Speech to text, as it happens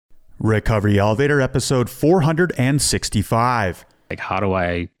Recovery Elevator, episode 465. Like, how do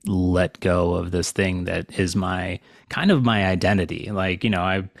I let go of this thing that is my identity? Like,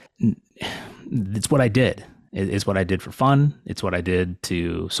 it's what I did. It's what I did for fun. It's what I did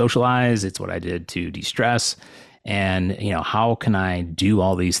to socialize. It's what I did to de-stress. And, how can I do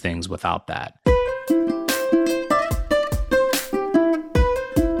all these things without that?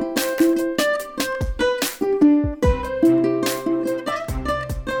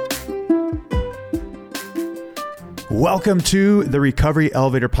 Welcome to the Recovery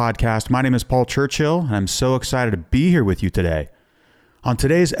Elevator Podcast. My name is Paul Churchill, and I'm so excited to be here with you today. On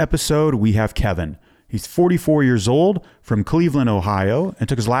today's episode, we have Kevin. He's 44 years old from Cleveland, Ohio, and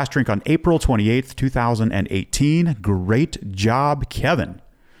took his last drink on April 28th, 2018. Great job, Kevin.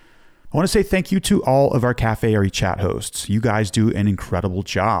 I want to say thank you to all of our Cafe Airy chat hosts. You guys do an incredible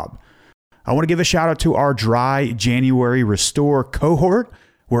job. I want to give a shout out to our Dry January Restore cohort.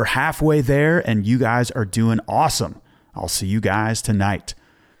 We're halfway there, and you guys are doing awesome. I'll see you guys tonight.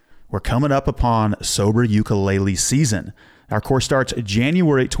 We're coming up upon Sober Ukulele season. Our course starts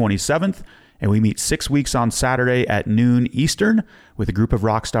January 27th, and we meet 6 weeks on Saturday at noon Eastern with a group of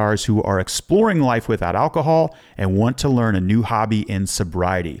rock stars who are exploring life without alcohol and want to learn a new hobby in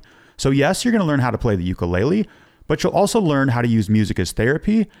sobriety. So yes, you're going to learn how to play the ukulele, but you'll also learn how to use music as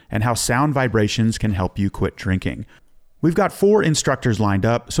therapy and how sound vibrations can help you quit drinking. We've got 4 instructors lined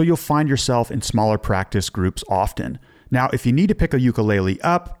up, so you'll find yourself in smaller practice groups often. Now, if you need to pick a ukulele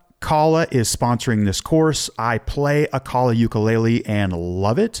up, Kala is sponsoring this course. I play a Kala ukulele and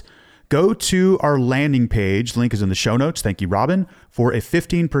love it. Go to our landing page, link is in the show notes, thank you, Robin, for a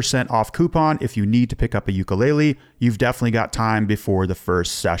 15% off coupon if you need to pick up a ukulele. You've definitely got time before the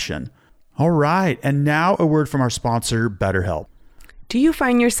first session. All right, and now a word from our sponsor, BetterHelp. Do you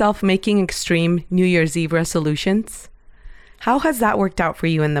find yourself making extreme New Year's Eve resolutions? How has that worked out for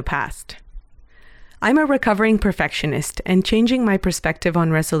you in the past? I'm a recovering perfectionist, and changing my perspective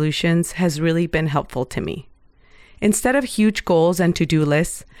on resolutions has really been helpful to me. Instead of huge goals and to-do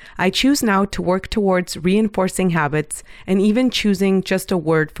lists, I choose now to work towards reinforcing habits and even choosing just a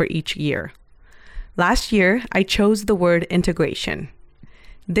word for each year. Last year, I chose the word integration.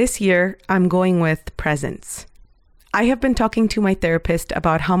 This year, I'm going with presence. I have been talking to my therapist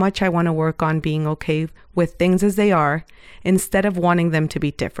about how much I want to work on being okay with things as they are instead of wanting them to be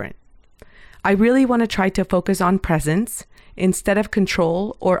different. I really want to try to focus on presence instead of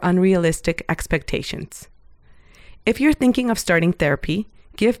control or unrealistic expectations. If you're thinking of starting therapy,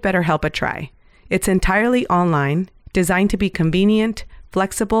 give BetterHelp a try. It's entirely online, designed to be convenient,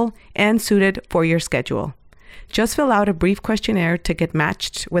 flexible, and suited for your schedule. Just fill out a brief questionnaire to get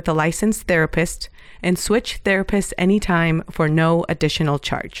matched with a licensed therapist and switch therapists anytime for no additional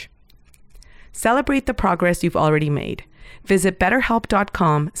charge. Celebrate the progress you've already made. Visit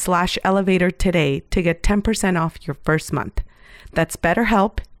betterhelp.com/elevator today to get 10% off your first month. That's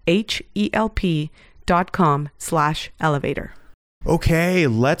BetterHelp, HELP.com/elevator. Okay,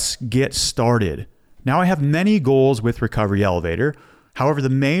 let's get started. Now I have many goals with Recovery Elevator. However, the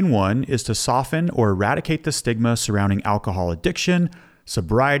main one is to soften or eradicate the stigma surrounding alcohol addiction,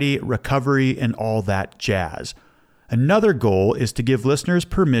 sobriety, recovery, and all that jazz. Another goal is to give listeners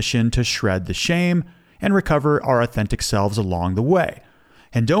permission to shred the shame and recover our authentic selves along the way.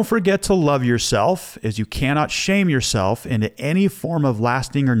 And don't forget to love yourself, as you cannot shame yourself into any form of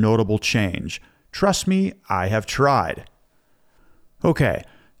lasting or notable change. Trust me, I have tried. Okay,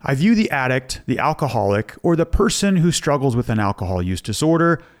 I view the addict, the alcoholic, or the person who struggles with an alcohol use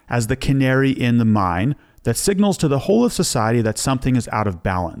disorder as the canary in the mine that signals to the whole of society that something is out of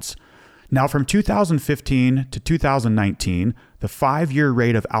balance. Now, from 2015 to 2019, the 5-year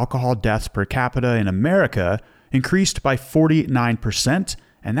rate of alcohol deaths per capita in America increased by 49%,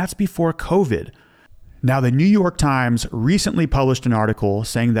 and that's before COVID. Now, the New York Times recently published an article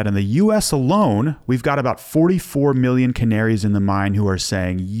saying that in the US alone, we've got about 44 million canaries in the mine who are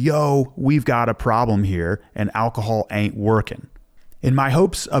saying, yo, we've got a problem here, and alcohol ain't working. In my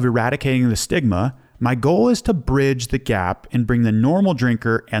hopes of eradicating the stigma, my goal is to bridge the gap and bring the normal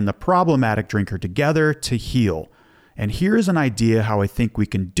drinker and the problematic drinker together to heal. And here's an idea how I think we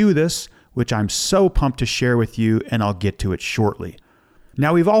can do this, which I'm so pumped to share with you, and I'll get to it shortly.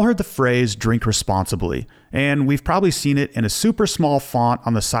 Now, we've all heard the phrase drink responsibly, and we've probably seen it in a super small font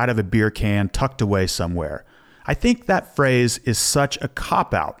on the side of a beer can tucked away somewhere. I think that phrase is such a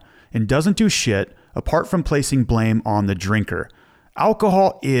cop-out and doesn't do shit apart from placing blame on the drinker.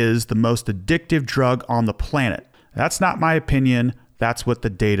 Alcohol is the most addictive drug on the planet. That's not my opinion, that's what the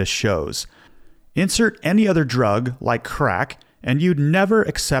data shows. Insert any other drug, like crack, and you'd never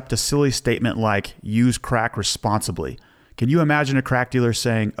accept a silly statement like, use crack responsibly. Can you imagine a crack dealer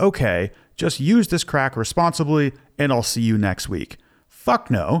saying, okay, just use this crack responsibly and I'll see you next week?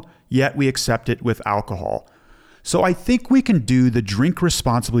 Fuck no, yet we accept it with alcohol. So I think we can do the drink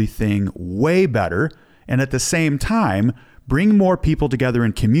responsibly thing way better and at the same time, bring more people together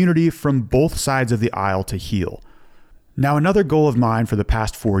in community from both sides of the aisle to heal. Now, another goal of mine for the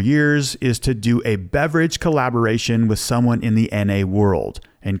past 4 years is to do a beverage collaboration with someone in the NA world.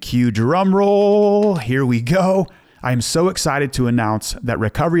 And cue drum roll, here we go. I am so excited to announce that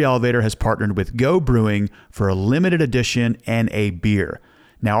Recovery Elevator has partnered with Go Brewing for a limited edition NA beer.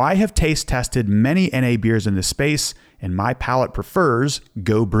 Now, I have taste tested many NA beers in this space, and my palate prefers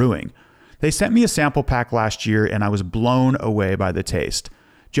Go Brewing. They sent me a sample pack last year, and I was blown away by the taste.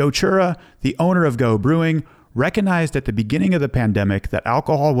 Joe Chura, the owner of Go Brewing, recognized at the beginning of the pandemic that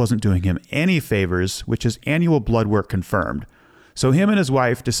alcohol wasn't doing him any favors, which his annual blood work confirmed. So him and his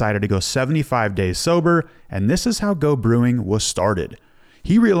wife decided to go 75 days sober, and this is how Go Brewing was started.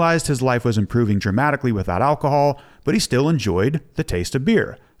 He realized his life was improving dramatically without alcohol, but he still enjoyed the taste of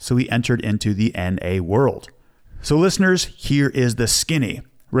beer, so he entered into the NA world. So listeners, here is the skinny.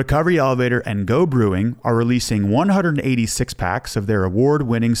 Recovery Elevator and Go Brewing are releasing 186 packs of their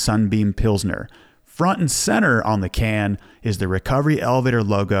award-winning Sunbeam Pilsner. Front and center on the can is the Recovery Elevator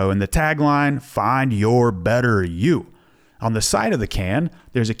logo and the tagline, "Find your better you." On the side of the can,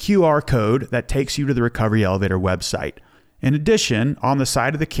 there's a QR code that takes you to the Recovery Elevator website. In addition, on the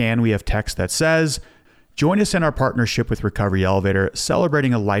side of the can, we have text that says, "Join us in our partnership with Recovery Elevator,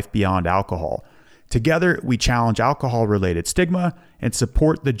 celebrating a life beyond alcohol. Together, we challenge alcohol-related stigma and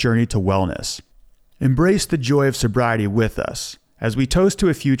support the journey to wellness. Embrace the joy of sobriety with us. As we toast to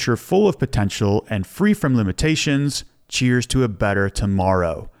a future full of potential and free from limitations, cheers to a better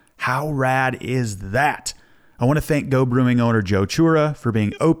tomorrow." How rad is that? I want to thank Go Brewing owner Joe Chura for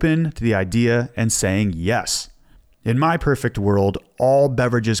being open to the idea and saying yes. In my perfect world, all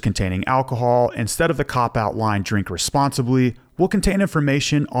beverages containing alcohol, instead of the cop-out line "drink responsibly," will contain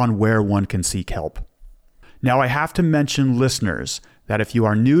information on where one can seek help. Now, I have to mention, listeners, that if you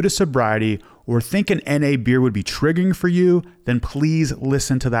are new to sobriety or think an NA beer would be triggering for you, then please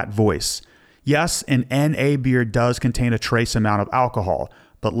listen to that voice. Yes, an NA beer does contain a trace amount of alcohol,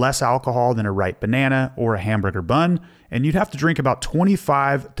 but less alcohol than a ripe banana or a hamburger bun, and you'd have to drink about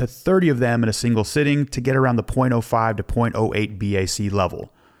 25 to 30 of them in a single sitting to get around the 0.05 to 0.08 BAC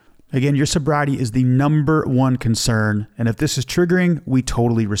level. Again, your sobriety is the number one concern, and if this is triggering, we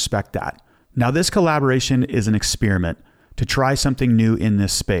totally respect that. Now, this collaboration is an experiment to try something new in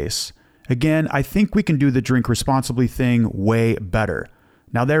this space. Again, I think we can do the drink responsibly thing way better.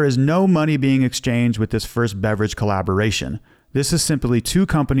 Now, there is no money being exchanged with this first beverage collaboration. This is simply two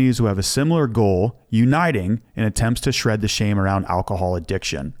companies who have a similar goal, uniting in attempts to shred the shame around alcohol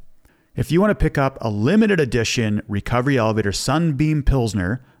addiction. If you want to pick up a limited edition Recovery Elevator Sunbeam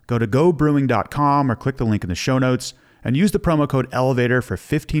Pilsner, go to gobrewing.com or click the link in the show notes and use the promo code ELEVATOR for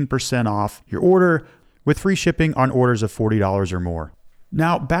 15% off your order with free shipping on orders of $40 or more.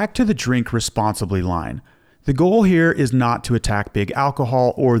 Now, back to the drink responsibly line. The goal here is not to attack big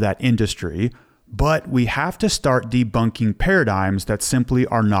alcohol or that industry, but we have to start debunking paradigms that simply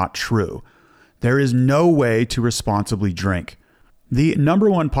are not true. There is no way to responsibly drink. The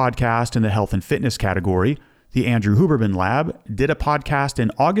 #1 podcast in the health and fitness category, the Andrew Huberman Lab, did a podcast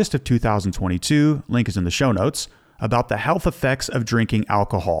in August of 2022, link is in the show notes, about the health effects of drinking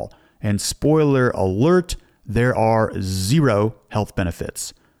alcohol. And spoiler alert, there are 0 health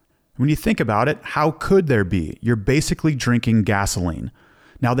benefits. When you think about it, how could there be? You're basically drinking gasoline.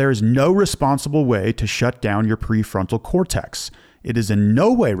 Now, there is no responsible way to shut down your prefrontal cortex. It is in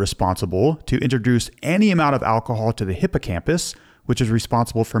no way responsible to introduce any amount of alcohol to the hippocampus, which is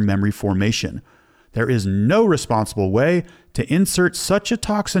responsible for memory formation. There is no responsible way to insert such a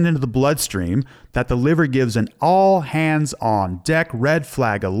toxin into the bloodstream that the liver gives an all-hands-on-deck red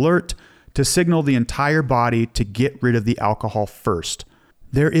flag alert to signal the entire body to get rid of the alcohol first.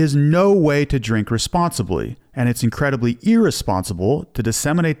 There is no way to drink responsibly, and it's incredibly irresponsible to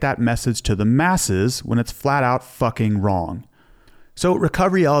disseminate that message to the masses when it's flat out fucking wrong. So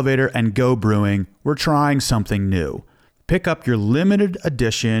Recovery Elevator and Go Brewing, we're trying something new. Pick up your limited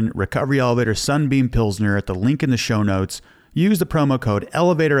edition Recovery Elevator Sunbeam Pilsner at the link in the show notes. Use the promo code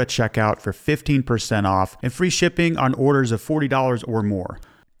ELEVATOR at checkout for 15% off and free shipping on orders of $40 or more.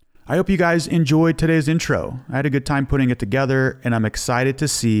 I hope you guys enjoyed today's intro. I had a good time putting it together, and I'm excited to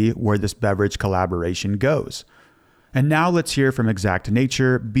see where this beverage collaboration goes. And now let's hear from Exact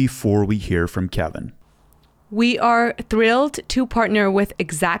Nature before we hear from Kevin. We are thrilled to partner with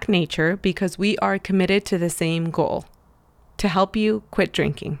Exact Nature because we are committed to the same goal: to help you quit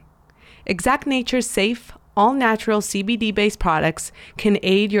drinking. Exact Nature's safe, all natural CBD-based products can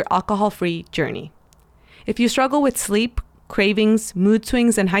aid your alcohol-free journey. If you struggle with sleep, cravings, mood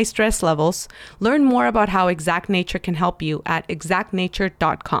swings, and high stress levels, learn more about how Exact Nature can help you at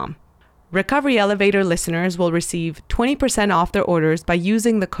exactnature.com. Recovery Elevator listeners will receive 20% off their orders by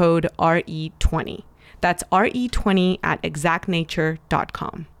using the code RE20. That's RE20 at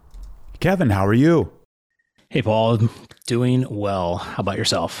exactnature.com. Kevin, how are you? Hey, Paul. Doing well. How about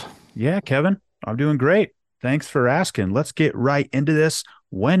yourself? Yeah, Kevin, I'm doing great. Thanks for asking. Let's get right into this.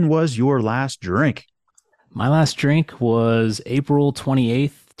 When was your last drink? My last drink was April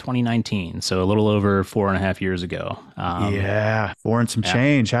 28th, 2019. So a little over 4.5 years ago. Yeah, 4 and some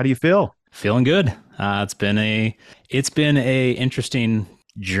change. How do you feel? Feeling good. It's been a interesting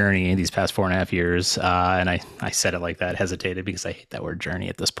journey these past 4.5 years. And I said it like that, hesitated because I hate that word journey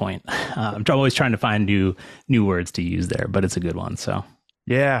at this point. I'm always trying to find new words to use there, but it's a good one. So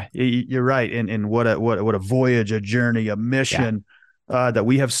yeah, you're right. And what a voyage, a journey, a mission. That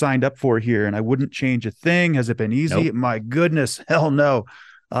we have signed up for here, and I wouldn't change a thing. Has it been easy? Nope. My goodness, hell no.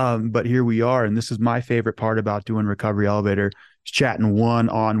 But here we are, and this is my favorite part about doing Recovery Elevator: is chatting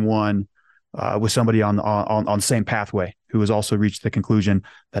one-on-one with somebody on the same pathway who has also reached the conclusion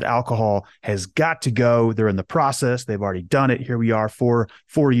that alcohol has got to go. They're in the process; they've already done it. Here we are, 4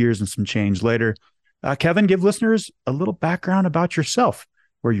 years and some change later. Kevin, give listeners a little background about yourself: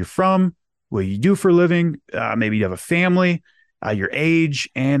 where you're from, what you do for a living, maybe you have a family. Your age,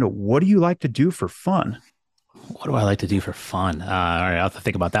 and what do you like to do for fun? What do I like to do for fun? All right, I'll have to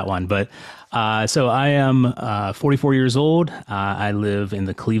think about that one. But so I am 44 years old. I live in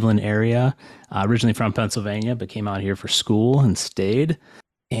the Cleveland area, originally from Pennsylvania, but came out here for school and stayed.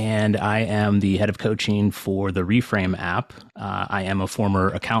 And I am the head of coaching for the Reframe app. I am a former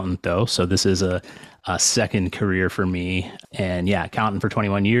accountant, though, so this is a second career for me. And yeah, accountant for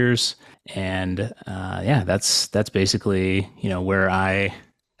 21 years. And that's basically, where I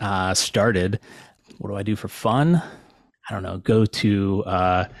started. What do I do for fun? I don't know, go to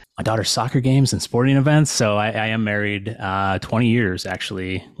my daughter's soccer games and sporting events. So I am married 20 years,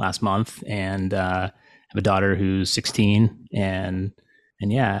 actually, last month, and have a daughter who's 16. And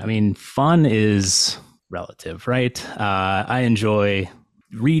yeah, I mean, fun is relative, right? I enjoy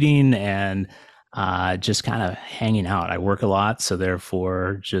reading and just kind of hanging out. I work a lot, so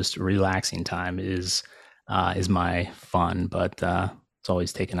therefore just relaxing time is my fun, but it's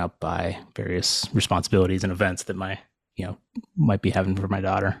always taken up by various responsibilities and events that might be having for my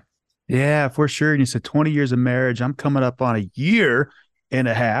daughter. Yeah, for sure. And you said 20 years of marriage. I'm coming up on a year and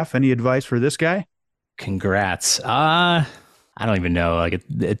a half. Any advice for this guy? Congrats. I don't even know. Like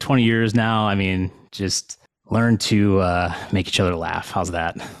at 20 years now, I mean, just learn to make each other laugh. How's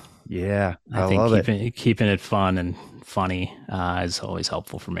that? Yeah, I think keeping it fun and funny is always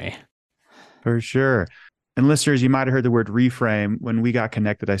helpful for me. For sure. And listeners, you might have heard the word reframe. When we got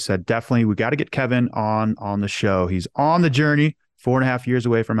connected, I said, definitely, we got to get Kevin on the show. He's on the journey, 4.5 years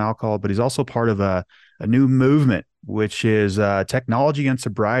away from alcohol, but he's also part of a new movement, which is technology and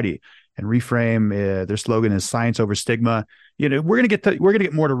sobriety. And Reframe, their slogan is science over stigma. We're gonna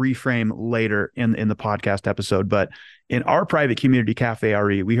get more to Reframe later in the podcast episode. But in our private community, Cafe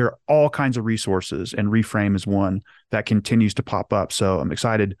RE, we hear all kinds of resources, and Reframe is one that continues to pop up. So I'm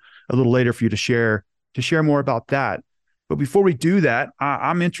excited a little later for you to share more about that. But before we do that,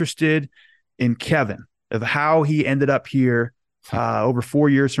 I'm interested in Kevin, of how he ended up here over 4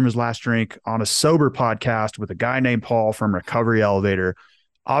 years from his last drink on a sober podcast with a guy named Paul from Recovery Elevator.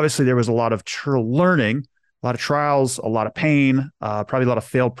 Obviously, there was a lot of learning, a lot of trials, a lot of pain, probably a lot of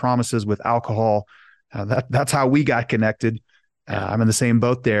failed promises with alcohol. That's how we got connected. I'm in the same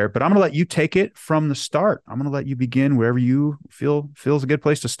boat there, but I'm going to let you take it from the start. I'm going to let you begin wherever you feels a good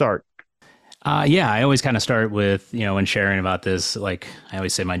place to start. I always kind of start with, when sharing about this, like I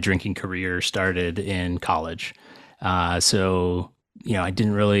always say my drinking career started in college. So I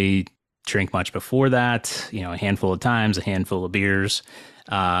didn't really drink much before that, a handful of times, a handful of beers.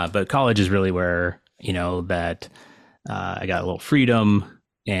 But college is really where, that I got a little freedom,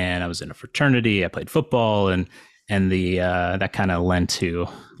 and I was in a fraternity. I played football, and the that kind of lent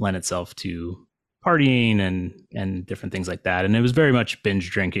itself to partying and different things like that. And it was very much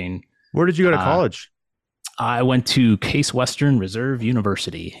binge drinking. Where did you go to college? I went to Case Western Reserve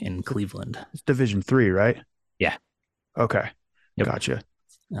University in Cleveland. It's Division III, right? Yeah. Okay. Yep. Gotcha.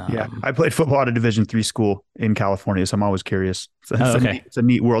 Yeah, I played football at a Division III school in California, so I'm always curious. It's a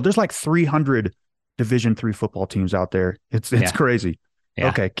neat world. There's like 300 Division III football teams out there. It's crazy. Yeah.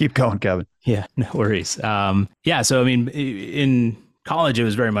 Okay, keep going, Kevin. Yeah, no worries. So I mean, in college, it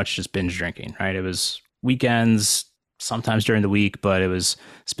was very much just binge drinking, right? It was weekends, sometimes during the week, but it was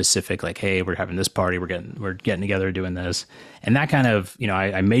specific, like, hey, we're having this party, we're getting together, doing this. And that kind of,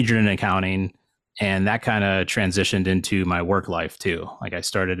 I majored in accounting, and that kind of transitioned into my work life too. Like, I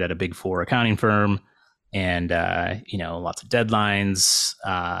started at a Big Four accounting firm, and lots of deadlines,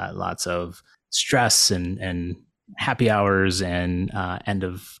 lots of stress, and happy hours, and end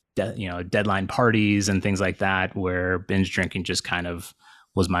of deadline parties and things like that, where binge drinking just kind of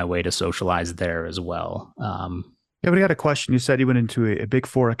was my way to socialize there as well. Yeah, but I got a question. You said you went into a Big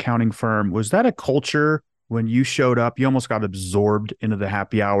Four accounting firm. Was that a culture when you showed up, you almost got absorbed into the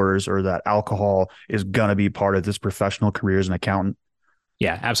happy hours, or that alcohol is going to be part of this professional career as an accountant?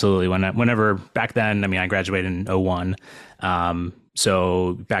 Yeah, absolutely. Whenever back then, I graduated in '01.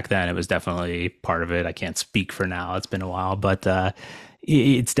 So back then it was definitely part of it. I can't speak for now. It's been a while, but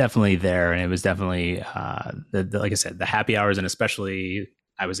it's definitely there. And it was definitely, like I said, the happy hours, and especially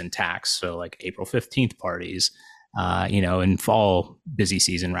I was in tax. So like April 15th parties, in fall busy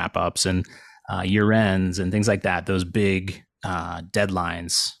season wrap ups, and year ends and things like that. Those big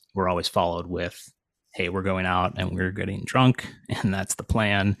deadlines were always followed with, hey, we're going out and we're getting drunk, and that's the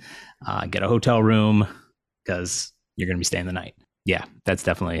plan. Get a hotel room because you're going to be staying the night. Yeah, that's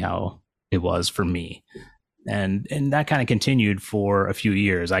definitely how it was for me. And that kind of continued for a few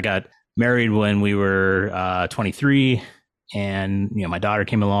years. I got married when we were 23, and my daughter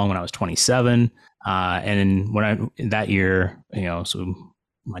came along when I was 27. And that year, so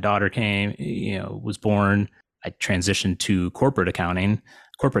my daughter came, was born. I transitioned to corporate accounting,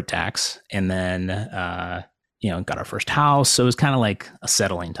 corporate tax, and then got our first house. So it was kind of like a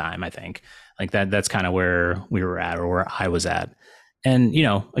settling time, I think. Like that's kind of where we were at, or where I was at. And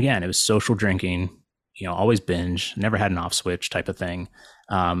again, it was social drinking, always binge, never had an off switch type of thing.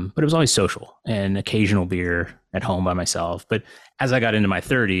 But it was always social, and occasional beer at home by myself. But as I got into my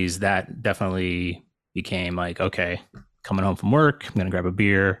 30s, that definitely became like, okay, coming home from work, I'm going to grab a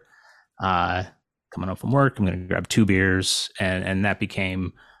beer. Coming home from work, I'm going to grab 2 beers. And that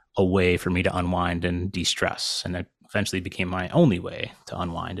became a way for me to unwind and de-stress. And it eventually became my only way to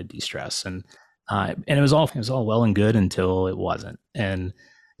unwind and de-stress. And it was all well and good until it wasn't. And,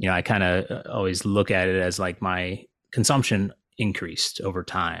 I kind of always look at it as like my consumption increased over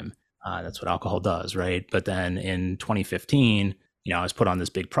time. That's what alcohol does, right? But then in 2015, I was put on this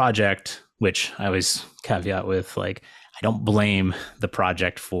big project, which I always caveat with, like, I don't blame the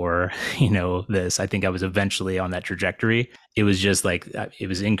project for, this. I think I was eventually on that trajectory. It was just like, it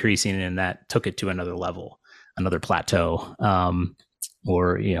was increasing, and that took it to another level, another plateau,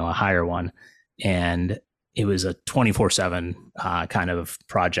 or, a higher one. And it was a 24/7 kind of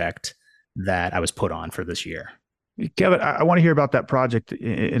project that I was put on for this year. Kevin, I want to hear about that project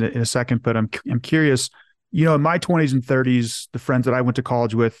in a second, but I'm curious. In my 20s and 30s, the friends that I went to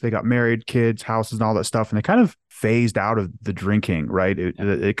college with, they got married, kids, houses, and all that stuff, and they kind of phased out of the drinking, right?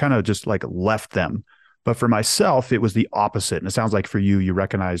 It kind of just like left them. But for myself, it was the opposite. And it sounds like for you, you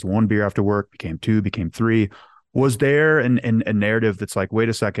recognized 1 beer after work, became 2, became 3. Was there a narrative that's like, wait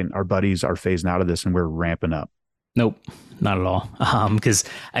a second, our buddies are phasing out of this and we're ramping up? Nope, not at all. Because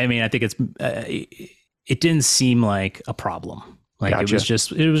I think it's it didn't seem like a problem. Like, gotcha.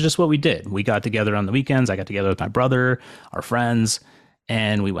 It was just what we did. We got together on the weekends. I got together with my brother, our friends,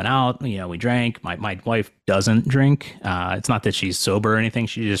 and we went out. We drank. My wife doesn't drink. It's not that she's sober or anything.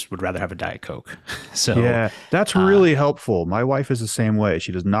 She just would rather have a Diet Coke. So yeah, that's really helpful. My wife is the same way.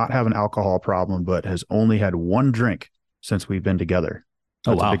 She does not have an alcohol problem, but has only had 1 drink since we've been together.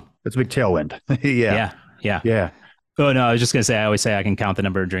 That's wow, that's a big tailwind. Yeah. Oh no, I was just gonna say, I always say I can count the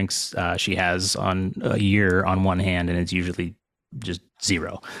number of drinks she has on a year on one hand, and it's usually just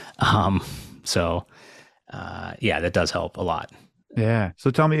 0. So that does help a lot. Yeah.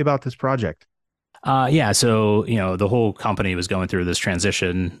 So tell me about this project. So, the whole company was going through this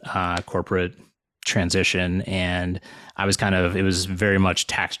transition, corporate transition, and it was very much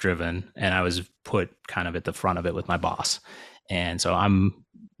tax driven, and I was put kind of at the front of it with my boss. And so I'm,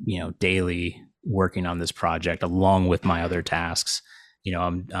 daily working on this project along with my other tasks.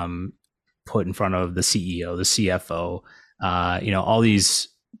 I'm put in front of the CEO, the CFO, all these,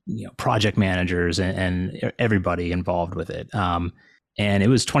 project managers and everybody involved with it. And it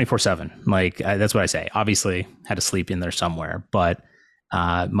was 24/7. Like, that's what I say. Obviously had to sleep in there somewhere, but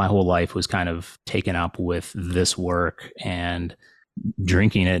my whole life was kind of taken up with this work, and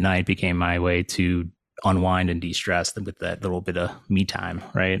drinking at night became my way to unwind and de-stress with that little bit of me time,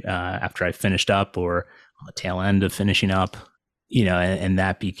 right? After I finished up, or on the tail end of finishing up, and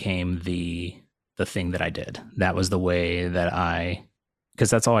that became the thing that I did. That was the way that because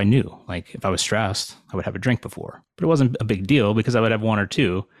that's all I knew. Like, if I was stressed, I would have a drink before, but it wasn't a big deal because I would have 1 or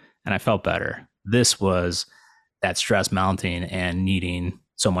 2 and I felt better. This was that stress mounting and needing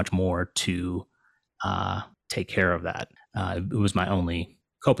so much more to take care of that. It was my only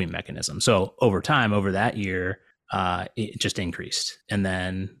coping mechanism. So over time, over that year, it just increased. And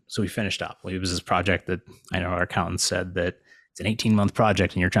then, so we finished up. It was this project that I know our accountant said that it's an 18-month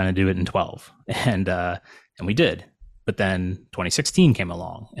project and you're trying to do it in 12. And we did. But then 2016 came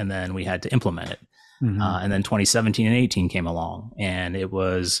along and then we had to implement it. And then 2017 and 18 came along and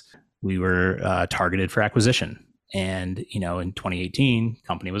we were targeted for acquisition. And, in 2018,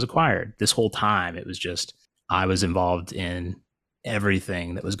 company was acquired. This whole time, it was just, I was involved in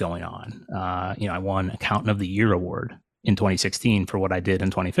everything that was going on. I won Accountant of the Year award in 2016 for what I did in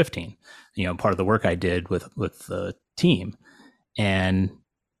 2015. Part of the work I did with the team, and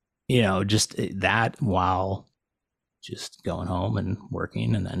just that while just going home and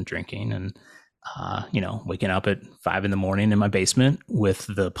working and then drinking and waking up at 5 a.m. in my basement with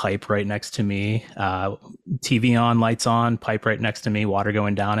the pipe right next to me, TV on, lights on, pipe right next to me, water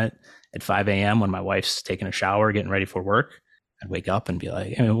going down it at 5 a.m. when my wife's taking a shower, getting ready for work. I'd wake up and be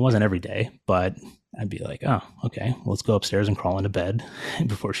like, it wasn't every day, but I'd be like, oh, okay, well, let's go upstairs and crawl into bed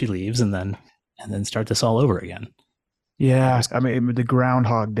before she leaves and then start this all over again. Yeah. The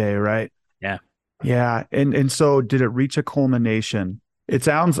Groundhog Day, right? Yeah. Yeah. And so did it reach a culmination? It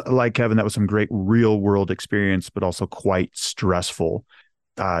sounds like, Kevin, that was some great real world experience, but also quite stressful.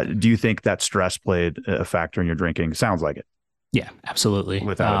 Do you think that stress played a factor in your drinking? Sounds like it. Yeah, absolutely.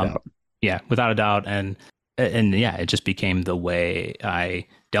 Without a doubt. Yeah, without a doubt. And yeah, it just became the way I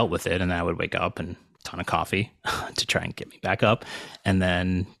dealt with it. And then I would wake up and a ton of coffee to try and get me back up. And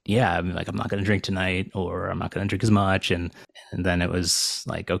then, yeah, I'm not going to drink tonight, or I'm not going to drink as much. And then it was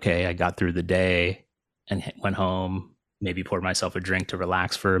like, okay, I got through the day and went home, maybe poured myself a drink to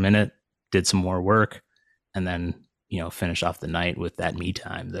relax for a minute, did some more work, and then, finished off the night with that me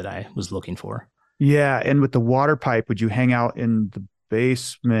time that I was looking for. Yeah. And with the water pipe, would you hang out in the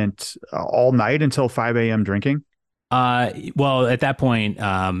basement all night until 5 a.m. drinking? Well, at that point,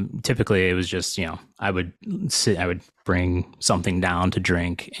 typically it was just, I would bring something down to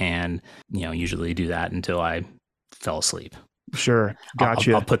drink and, usually do that until I fell asleep. Sure.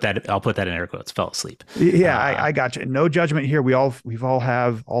 Gotcha. I'll put that in air quotes, fell asleep. Yeah, I got you. No judgment here.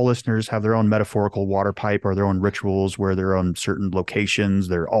 All listeners have their own metaphorical water pipe or their own rituals where they're on certain locations,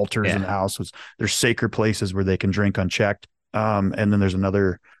 their altars in the house. There's sacred places where they can drink unchecked. And then there's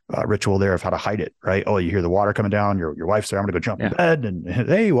another ritual there of how to hide it, right? Oh, you hear the water coming down, your wife's there, I'm gonna go jump in bed, and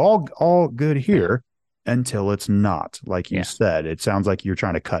hey, all good here until it's not. Like you said, it sounds like you're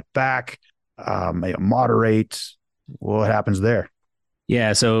trying to cut back, moderate. What happens there?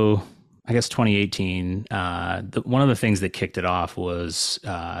 Yeah, so I guess 2018, one of the things that kicked it off was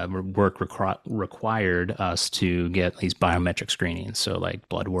work required us to get these biometric screenings, so like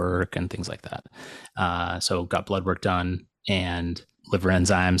blood work and things like that. So got blood work done and liver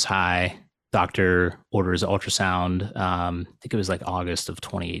enzymes high. Doctor orders ultrasound. I think it was like August of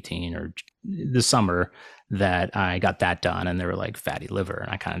 2018 or the summer that I got that done, and they were like fatty liver, and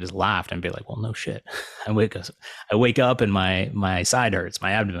I kind of just laughed and be like, well, no shit. I wake up and my side hurts,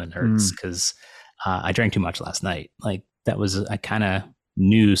 my abdomen hurts because I drank too much last night. Like I kind of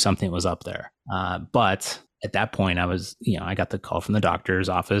knew something was up there. But at that point I was, I got the call from the doctor's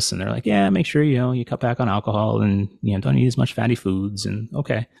office and they're like, yeah, make sure, you cut back on alcohol and, don't eat as much fatty foods. And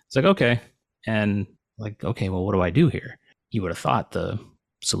okay. It's like, okay. And like, okay, well, what do I do here? You would have thought the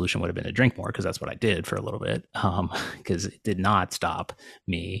solution would have been to drink more, because that's what I did for a little bit, because it did not stop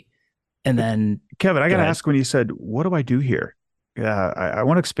me. And then, Kevin, I got to ask, when you said, what do I do here? I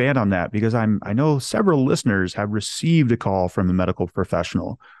want to expand on that, because I know several listeners have received a call from a medical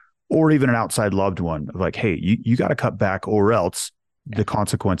professional or even an outside loved one of like, hey, you got to cut back or else the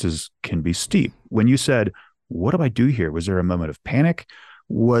consequences can be steep. When you said, what do I do here? Was there a moment of panic?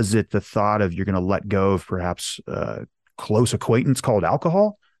 Was it the thought of you're going to let go of perhaps close acquaintance called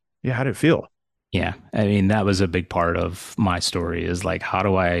alcohol? Yeah. How did it feel? Yeah. I mean, that was a big part of my story, is like, how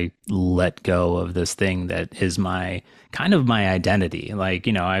do I let go of this thing that is my identity? Like,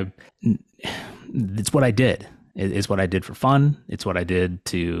 it's what I did. It's what I did for fun. It's what I did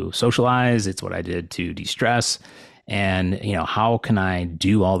to socialize. It's what I did to de-stress. And, how can I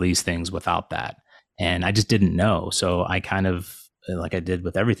do all these things without that? And I just didn't know. So I kind of, like I did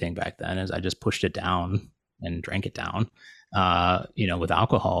with everything back then, is I just pushed it down and drank it down, with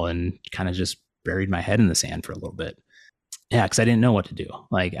alcohol, and kind of just buried my head in the sand for a little bit. Yeah, because I didn't know what to do.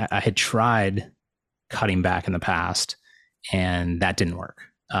 Like I had tried cutting back in the past, and that didn't work.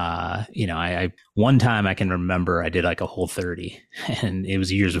 I one time I can remember I did like a Whole30, and it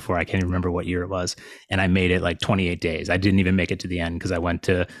was years before. I can't even remember what year it was, and I made it like 28 days. I didn't even make it to the end because I went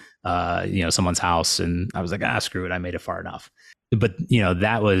to someone's house, and I was like, screw it, I made it far enough. But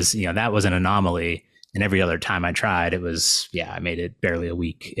that was an anomaly, and every other time I tried, it was I made it barely a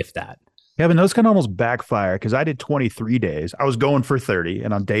week, if that. Kevin, those can almost backfire because I did 23 days. I was going for 30.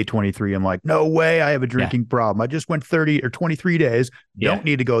 And on day 23, I'm like, no way, I have a drinking problem. I just went 30 or 23 days. Don't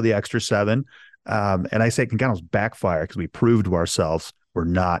need to go the extra 7. And I say it can kind of backfire because we proved to ourselves we're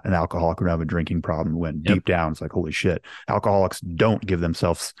not an alcoholic. We don't have a drinking problem, when deep down it's like, holy shit, alcoholics don't give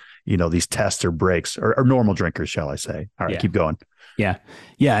themselves, these tests or breaks, or normal drinkers, shall I say. All right, keep going. Yeah.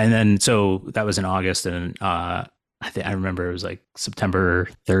 And then, so that was in August, and I remember it was like September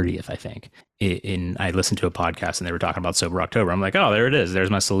 30th, I think. I listened to a podcast and they were talking about Sober October. I'm like, oh, there it is. There's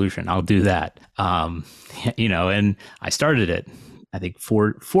my solution. I'll do that. And I started it, I think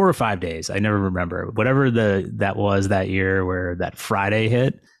 4 or 5 days. I never remember whatever that was that year where that Friday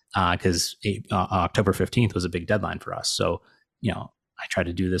hit, because October 15th was a big deadline for us. So, I tried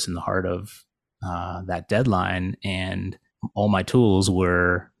to do this in the heart of that deadline, and all my tools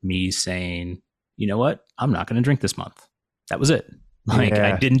were me saying, you know what? I'm not going to drink this month. That was it.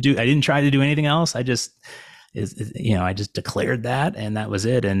 I didn't try to do anything else. I just declared that, and that was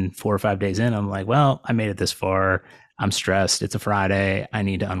it. And 4 or 5 days in, I'm like, well, I made it this far. I'm stressed. It's a Friday. I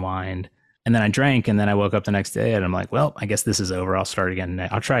need to unwind. And then I drank, and then I woke up the next day and I'm like, well, I guess this is over. I'll start again.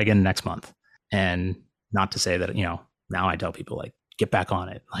 I'll try again next month. And not to say that, now I tell people, like, get back on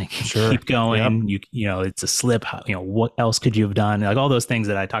it. Like, keep going. Yep. It's a slip. What else could you have done? Like all those things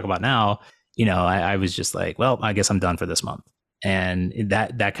that I talk about now. I was just like, well, I guess I'm done for this month. And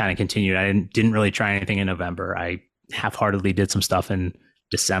that kind of continued. I didn't really try anything in November. I half-heartedly did some stuff in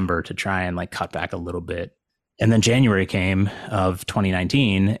December to try and like cut back a little bit. And then January came of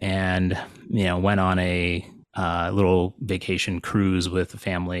 2019, and, went on a little vacation cruise with the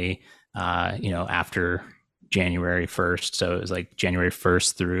family, after January 1st. So it was like January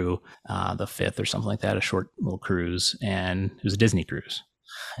 1st through the 5th or something like that, a short little cruise. And it was a Disney cruise.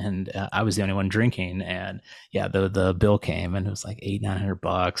 And I was the only one drinking, and the bill came, and it was like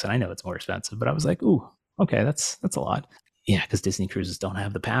 $800-900, and I know it's more expensive, but I was like, ooh, okay, that's a lot. Yeah, because Disney cruises don't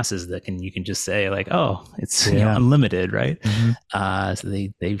have the passes that you can just say like, oh, it's unlimited, right? Mm-hmm. So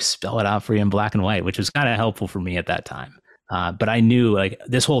they spell it out for you in black and white, which was kind of helpful for me at that time. But I knew, like,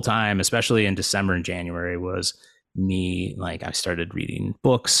 this whole time, especially in December and January, was me, like, I started reading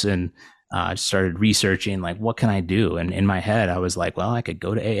books and started researching, like, what can I do? And in my head, I was like, well, I could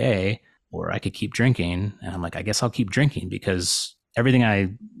go to AA, or I could keep drinking. And I'm like, I guess I'll keep drinking, because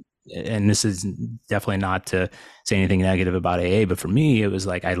everything and this is definitely not to say anything negative about AA, but for me, it was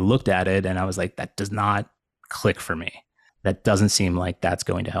like, I looked at it and I was like, that does not click for me. That doesn't seem like that's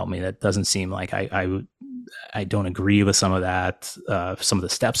going to help me. That doesn't seem like I don't agree with some of that, some of the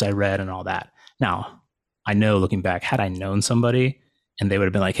steps I read and all that. Now, I know, looking back, had I known somebody and they would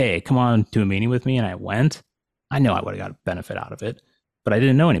have been like, hey, come on to a meeting with me, and I went, I know I would have got a benefit out of it, but I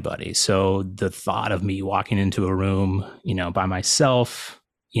didn't know anybody. So the thought of me walking into a room, by myself,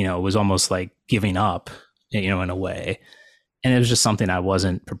 was almost like giving up, in a way. And it was just something I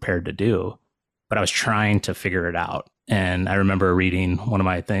wasn't prepared to do, but I was trying to figure it out. And I remember reading one of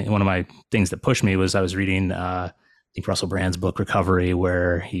my things that pushed me was I was reading, I think, Russell Brand's book, Recovery,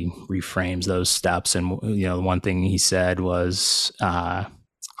 where he reframes those steps. And, the one thing he said was, are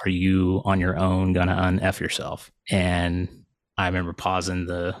you on your own going to un-F yourself? And I remember pausing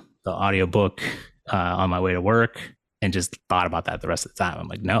the audiobook on my way to work and just thought about that the rest of the time. I'm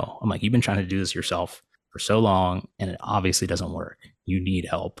like, no, you've been trying to do this yourself for so long, and it obviously doesn't work. You need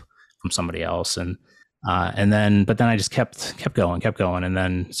help from somebody else. And then I just kept going. And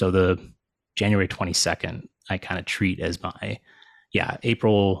then, so the January 22nd, I kind of treat as my,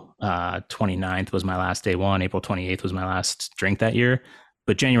 April 29th was my last day one. April 28th was my last drink that year.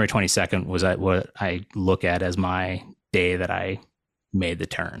 But January 22nd was what I look at as my day that I made the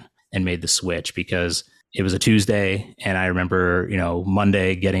turn and made the switch, because it was a Tuesday, and I remember,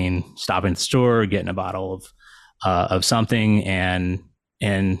 Monday stopping at the store, getting a bottle of something, and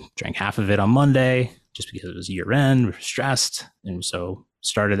drank half of it on Monday just because it was year end, we were stressed, and so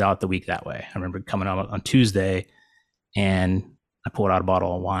started out the week that way. I remember coming out on Tuesday, and I pulled out a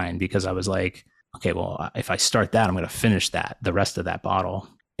bottle of wine because I was like, okay, well, if I start that, I'm going to finish the rest of that bottle.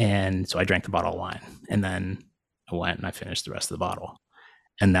 And so I drank the bottle of wine, and then I went and I finished the rest of the bottle.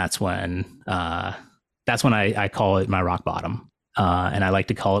 And that's when I call it my rock bottom. And I like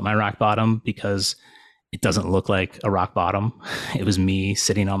to call it my rock bottom because it doesn't look like a rock bottom. It was me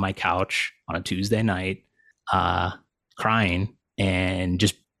sitting on my couch on a Tuesday night, crying and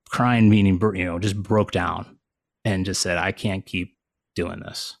just crying, meaning, just broke down and just said, I can't keep doing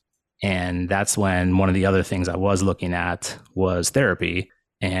this. And that's when one of the other things I was looking at was therapy.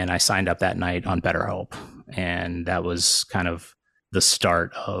 And I signed up that night on BetterHelp. And that was kind of the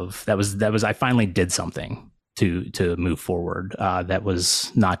start of I finally did something to move forward. That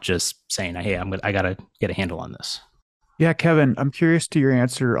was not just saying, hey, I got to get a handle on this. Yeah, Kevin, I'm curious to your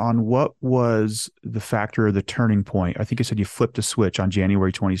answer on what was the factor or the turning point. I think you said you flipped a switch on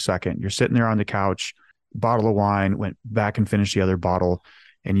January 22nd. You're sitting there on the couch, bottle of wine, went back and finished the other bottle.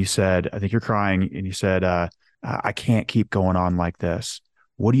 And you said, I think you're crying. And you said, I can't keep going on like this.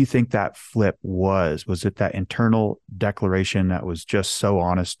 What do you think that flip was? Was it that internal declaration that was just so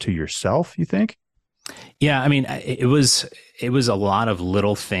honest to yourself, you think? Yeah, I mean, it was a lot of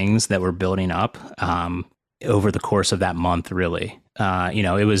little things that were building up over the course of that month, really.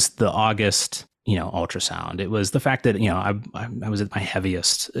 It was the August, ultrasound. It was the fact that, I was at my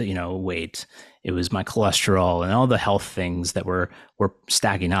heaviest, weight. It was my cholesterol and all the health things that were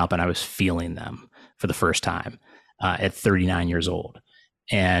stacking up, and I was feeling them for the first time at 39 years old.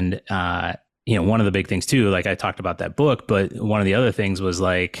 And, one of the big things too, like I talked about that book, but one of the other things was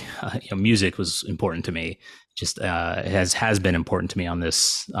like, music was important to me. Just has been important to me on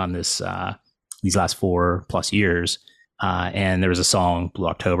this these last 4+ years. And there was a song, Blue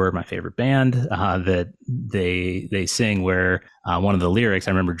October, my favorite band, that they sing where one of the lyrics,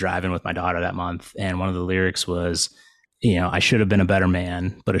 I remember driving with my daughter that month, and one of the lyrics was, I should have been a better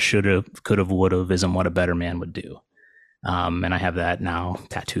man, but a should have, could have, would have isn't what a better man would do. And I have that now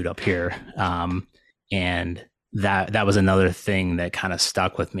tattooed up here. And that was another thing that kind of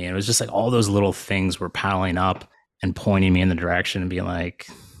stuck with me. And it was just like all those little things were piling up and pointing me in the direction and being like,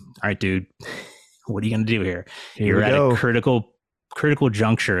 all right, dude, what are you going to do here? You're at a critical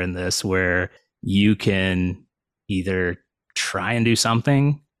juncture in this where you can either try and do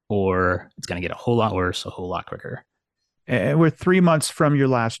something, or it's going to get a whole lot worse, a whole lot quicker. And we're 3 months from your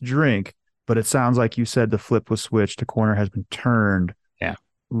last drink, but it sounds like you said the flip was switched, the corner has been turned. Yeah.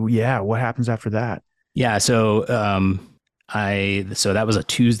 Yeah. What happens after that? Yeah. So, so that was a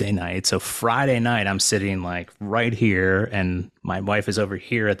Tuesday night. So Friday night, I'm sitting like right here, and my wife is over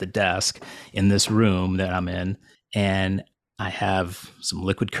here at the desk in this room that I'm in. And I have some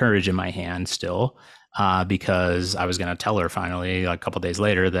liquid courage in my hand still, because I was going to tell her finally, like a couple of days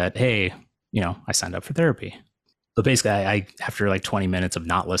later, that, hey, I signed up for therapy. But basically, I after like 20 minutes of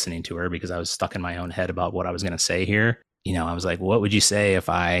not listening to her because I was stuck in my own head about what I was going to say here, I was like, what would you say if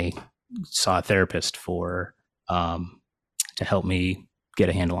I saw a therapist for to help me get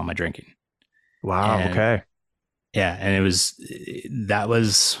a handle on my drinking? Wow. And, okay. Yeah. And that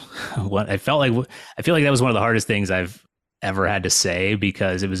was what I felt like. I feel like that was one of the hardest things I've ever had to say,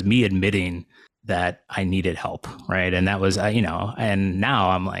 because it was me admitting that I needed help. Right. And that was, and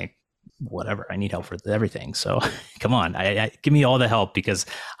now I'm like, whatever, I need help for everything. So come on, I give me all the help, because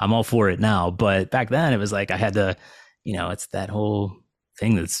I'm all for it now. But back then it was like, I had to, it's that whole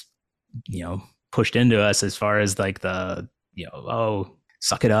thing that's, pushed into us as far as like the,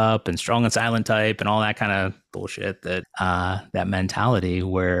 suck it up and strong and silent type and all that kind of bullshit, that mentality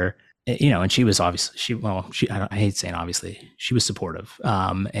where, and she was obviously, I hate saying obviously, she was supportive.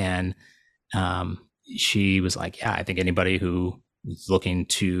 And she was like, yeah, I think anybody who is looking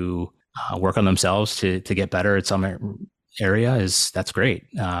to work on themselves to get better at some area that's great.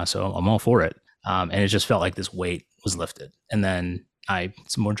 So I'm all for it. And it just felt like this weight was lifted. And then I had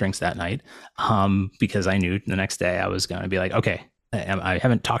some more drinks that night, because I knew the next day I was going to be like, okay, I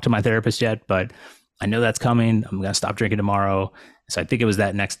haven't talked to my therapist yet, but I know that's coming. I'm going to stop drinking tomorrow. So I think it was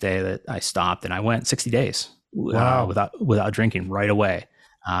that next day that I stopped, and I went 60 days without drinking right away.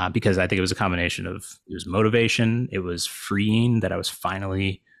 Because I think it was a combination of, it was motivation. It was freeing that I was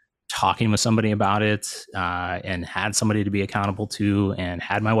finally talking with somebody about it, and had somebody to be accountable to, and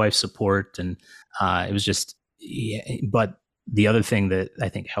had my wife's support. And it was just, but the other thing that I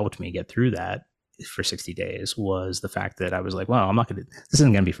think helped me get through that for 60 days was the fact that I was like, well, this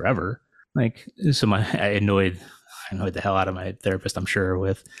isn't going to be forever. Like, so I annoyed the hell out of my therapist, I'm sure,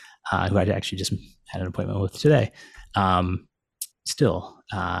 with, who I actually just had an appointment with today. Still,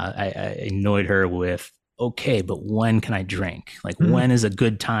 I annoyed her with, okay, but when can I drink? Like, when is a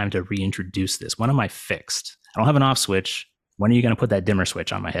good time to reintroduce this? When am I fixed? I don't have an off switch. When are you going to put that dimmer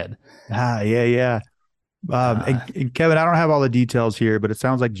switch on my head? Yeah. And Kevin, I don't have all the details here, but it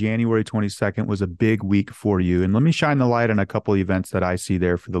sounds like January 22nd was a big week for you. And let me shine the light on a couple of events that I see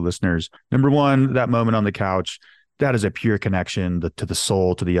there for the listeners. Number one, that moment on the couch, that is a pure connection to the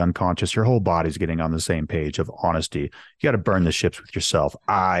soul, to the unconscious. Your whole body's getting on the same page of honesty. You got to burn the ships with yourself.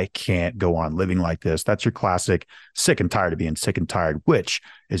 I can't go on living like this. That's your classic sick and tired of being sick and tired, which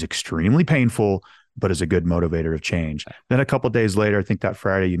is extremely painful, but is a good motivator of change. Then a couple of days later, I think that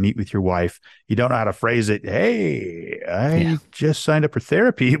Friday, you meet with your wife. You don't know how to phrase it. Hey, I just signed up for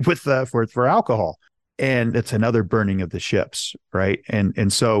therapy with for alcohol. And it's another burning of the ships, right?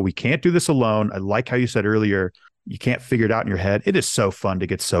 And so we can't do this alone. I like how you said earlier, you can't figure it out in your head. It is so fun to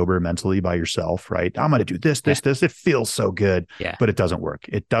get sober mentally by yourself, right? I'm going to do this. It feels so good, but it doesn't work.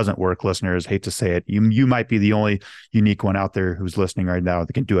 It doesn't work, listeners. Hate to say it. You might be the only unique one out there who's listening right now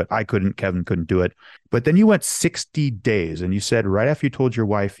that can do it. I couldn't. Kevin couldn't do it. But then you went 60 days and you said right after you told your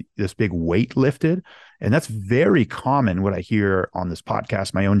wife this big weight lifted. And that's very common what I hear on this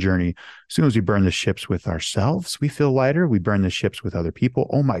podcast, my own journey. As soon as we burn the ships with ourselves, we feel lighter. We burn the ships with other people.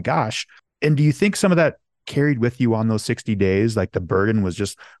 Oh my gosh. And do you think some of that carried with you on those 60 days? Like the burden was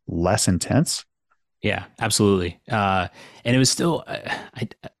just less intense? Yeah, absolutely. And it was still, I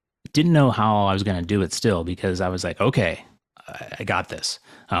didn't know how I was going to do it still, because I was like, okay, I got this.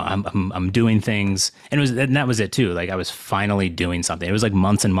 I'm doing things. And that was it too. Like I was finally doing something. It was like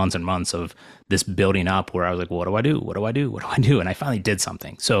months and months and months of this building up where I was like, what do I do? What do I do? What do I do? And I finally did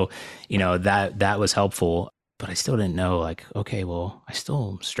something. So, that was helpful, but I still didn't know, like, okay, well, I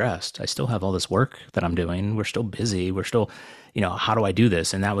still am stressed. I still have all this work that I'm doing. We're still busy. We're still, how do I do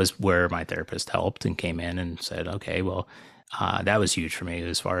this? And that was where my therapist helped and came in and said, okay, well, that was huge for me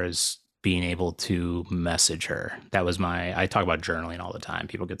as far as being able to message her. That was I talk about journaling all the time.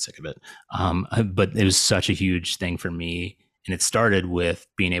 People get sick of it. But it was such a huge thing for me. And it started with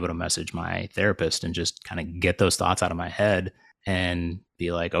being able to message my therapist and just kind of get those thoughts out of my head and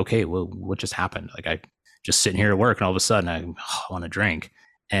be like, okay, well, what just happened? Like I just sitting here at work and all of a sudden I want to drink.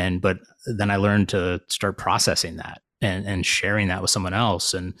 But then I learned to start processing that and sharing that with someone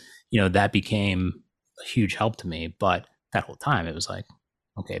else. And, that became a huge help to me. But that whole time it was like,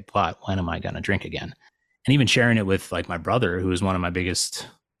 okay, but when am I going to drink again? And even sharing it with like my brother, who was one of my biggest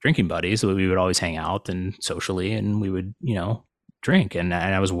drinking buddies. So we would always hang out and socially, and we would, drink. And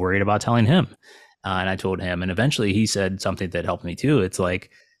I was worried about telling him. And I told him, and eventually he said something that helped me too. It's like,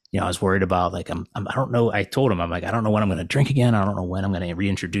 I was worried about like, I don't know. I told him, I'm like, I don't know when I'm going to drink again. I don't know when I'm going to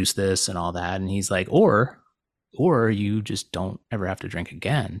reintroduce this and all that. And he's like, or you just don't ever have to drink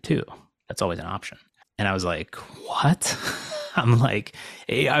again too. That's always an option. And I was like, what? I'm like,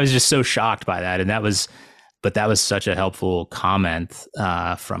 I was just so shocked by that. And that was such a helpful comment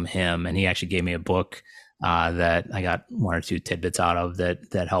from him. And he actually gave me a book that I got one or two tidbits out of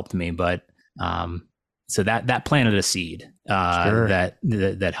that helped me. But so that planted a seed Sure.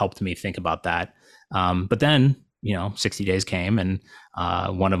 that helped me think about that. But then, 60 days came, and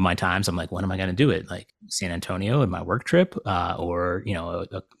one of my times I'm like, when am I going to do it? Like San Antonio and my work trip, or,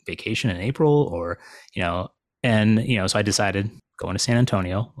 a vacation in April, or, so I decided going to San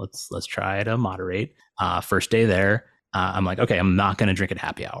Antonio, let's try to moderate. First day there, I'm like, okay, I'm not going to drink at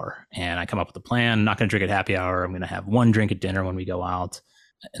happy hour. And I come up with a plan. I'm not going to drink at happy hour. I'm going to have one drink at dinner when we go out.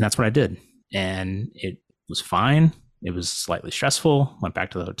 And that's what I did. And it was fine. It was slightly stressful. Went back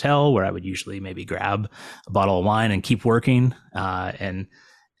to the hotel where I would usually maybe grab a bottle of wine and keep working.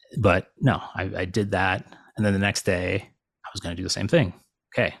 But no, I did that. And then the next day I was going to do the same thing.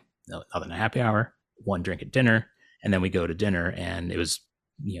 Okay, no, other than a happy hour, one drink at dinner. And then we go to dinner, and it was,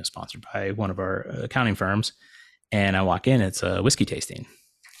 sponsored by one of our accounting firms. And I walk in, it's a whiskey tasting.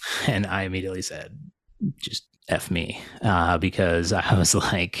 And I immediately said, just F me, because I was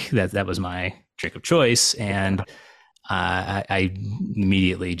like, that was my drink of choice. And I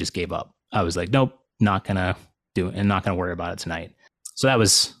immediately just gave up. I was like, nope, not going to do it and not going to worry about it tonight. So that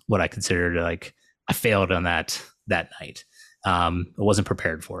was what I considered like I failed on that night. I wasn't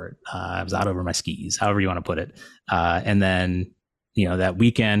prepared for it. I was out over my skis, however you want to put it. And then, that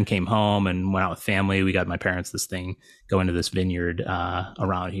weekend came home and went out with family. We got my parents this thing, go into this vineyard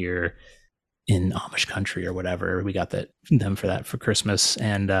around here in Amish country or whatever. We got them for Christmas.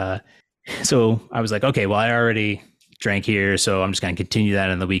 And so I was like, okay, well, I already drank here, so I'm just going to continue that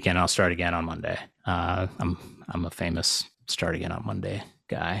in the weekend. I'll start again on Monday. I'm a famous start again on Monday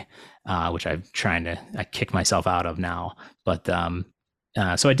guy, which I kick myself out of now. But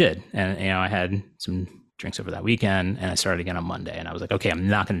so I did, and I had some drinks over that weekend, and I started again on Monday. And I was like, okay, I'm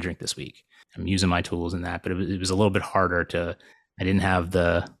not going to drink this week. I'm using my tools in that, but it was a little bit harder I didn't have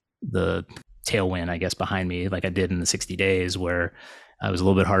the tailwind, I guess, behind me like I did in the 60 days, where it was a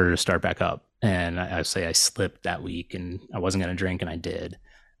little bit harder to start back up. And I say I slipped that week, and I wasn't going to drink, and I did.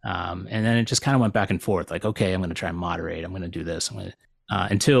 And then it just kind of went back and forth. Like, okay, I'm going to try and moderate. I'm going to do this.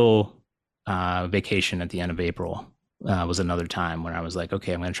 Until vacation at the end of April was another time when I was like,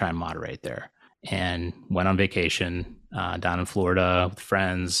 okay, I'm going to try and moderate there. And went on vacation down in Florida with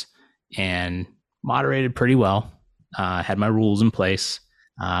friends and moderated pretty well. Had my rules in place.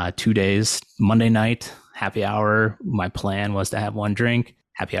 2 days, Monday night, happy hour. My plan was to have one drink.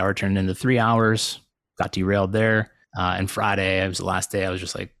 Happy hour turned into 3 hours. Got derailed there. And Friday, it was the last day. I was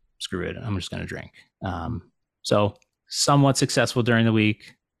just like, screw it. I'm just going to drink. So somewhat successful during the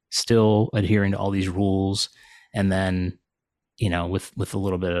week, still adhering to all these rules. And then, with a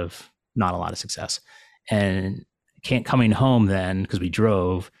little bit of not a lot of success. And coming home then, because we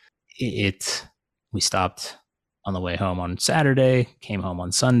drove, we stopped on the way home on Saturday, came home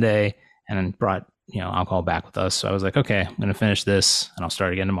on Sunday, and brought, alcohol back with us. So I was like, okay, I'm going to finish this and I'll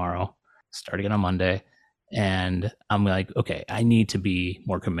start again tomorrow, start again on Monday. And I'm like, okay, I need to be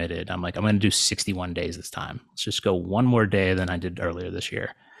more committed. I'm like, I'm going to do 61 days this time. Let's just go one more day than I did earlier this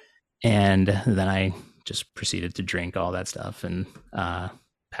year. And then I just proceeded to drink all that stuff and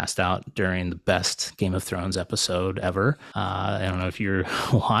passed out during the best Game of Thrones episode ever. I don't know if you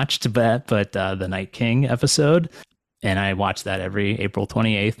watched that, but the Night King episode. And I watch that every April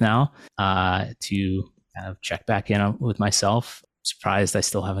 28th now to kind of check back in with myself. Surprised I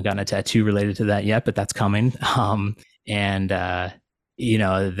still haven't gotten a tattoo related to that yet, but that's coming. That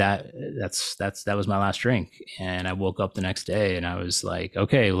was my last drink. And I woke up the next day and I was like,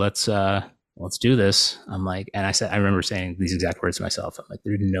 okay, let's do this. I'm like, and I remember saying these exact words to myself. I'm like,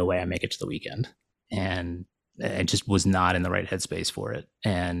 there's no way I make it to the weekend. And I just was not in the right headspace for it.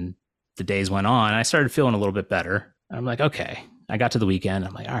 And the days went on, I started feeling a little bit better. I'm like, okay, I got to the weekend.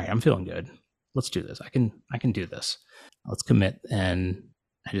 I'm like, all right, I'm feeling good. Let's do this. I can do this. Let's commit. And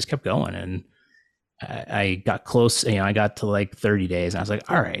I just kept going. And I got close, I got to like 30 days and I was like,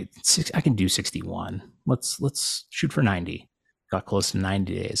 all right, I can do 61. Let's shoot for 90. Got close to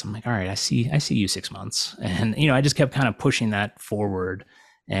 90 days. I'm like, all right, I see you 6 months. And, I just kept kind of pushing that forward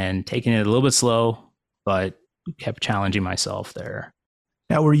and taking it a little bit slow, but kept challenging myself there.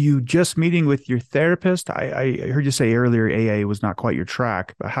 Now, were you just meeting with your therapist? I heard you say earlier AA was not quite your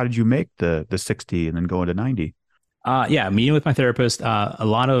track, but how did you make the 60 and then go into 90? Yeah, meeting with my therapist. I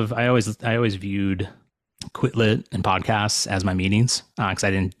always viewed Quit Lit and podcasts as my meetings because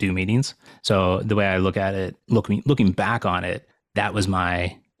I didn't do meetings. So the way I look at it, looking back on it, that was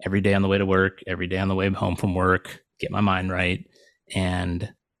my every day on the way to work, every day on the way home from work, get my mind right.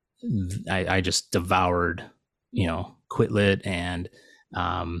 And I just devoured, Quit Lit and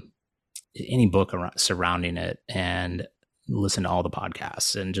any book surrounding it and listen to all the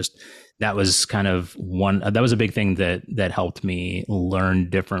podcasts. And just that was kind of that was a big thing that helped me learn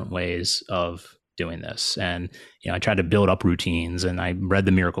different ways of doing this. And, I tried to build up routines and I read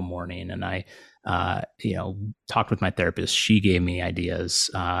The Miracle Morning and I talked with my therapist. She gave me ideas.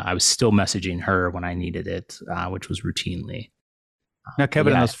 I was still messaging her when I needed it, which was routinely. Now,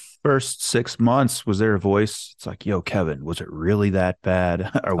 Kevin, in those first 6 months, was there a voice? It's like, yo, Kevin, was it really that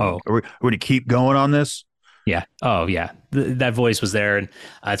bad? Are we going to keep going on this? Yeah. Oh, yeah. That voice was there. And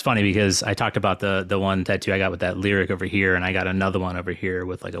it's funny because I talked about the one tattoo I got with that lyric over here, and I got another one over here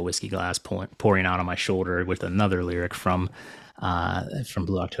with like a whiskey glass pouring out on my shoulder with another lyric from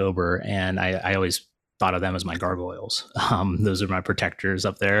Blue October. And I always thought of them as my gargoyles. Those are my protectors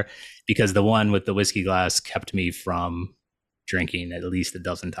up there because the one with the whiskey glass kept me from drinking at least a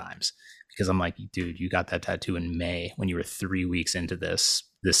dozen times because I'm like, dude, you got that tattoo in May when you were 3 weeks into this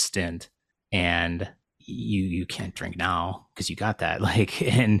stint and you can't drink now because you got that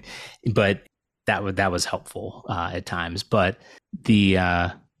but that was helpful at times. But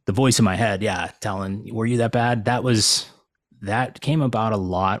the voice in my head, telling, were you that bad? That came about a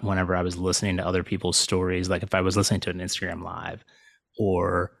lot whenever I was listening to other people's stories. Like if I was listening to an Instagram live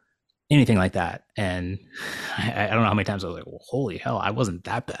or anything like that. And I don't know how many times I was like, well, holy hell, I wasn't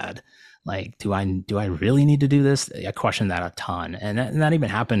that bad. Like, do I really need to do this? I questioned that a ton. And that even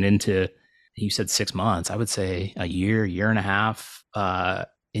happened into, you said 6 months, I would say a year and a half,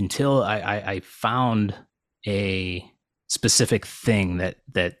 until I found a specific thing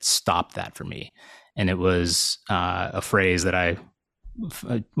that stopped that for me. And it was a phrase that I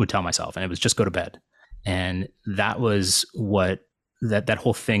would tell myself, and it was just go to bed. And that was what that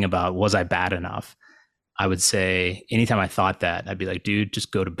whole thing about, was I bad enough? I would say anytime I thought that, I'd be like, dude,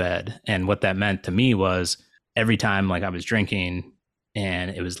 just go to bed. And what that meant to me was every time like I was drinking and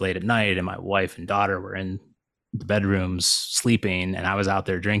it was late at night and my wife and daughter were in the bedrooms sleeping and I was out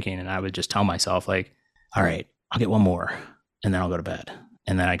there drinking, and I would just tell myself like, all right, I'll get one more and then I'll go to bed.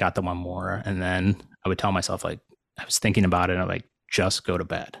 And then I got the one more. And then I would tell myself, like, I was thinking about it and I'm like, just go to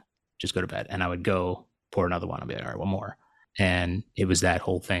bed. And I would go pour another one. I'd be like, all right, one more. And it was that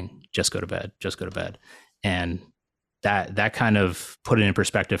whole thing, just go to bed, just go to bed. And that kind of put it in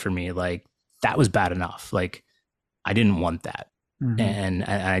perspective for me. Like, that was bad enough. Like, I didn't want that. And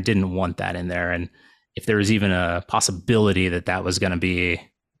I didn't want that in there. And if there was even a possibility that that was going to be,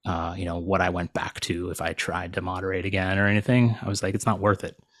 what I went back to if I tried to moderate again or anything, I was like, it's not worth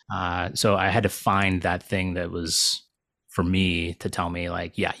it. So I had to find that thing that was for me to tell me,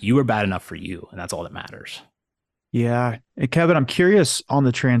 like, yeah, you were bad enough for you, and that's all that matters. Yeah. And Kevin, I'm curious on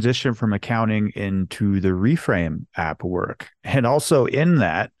the transition from accounting into the Reframe app work. And also in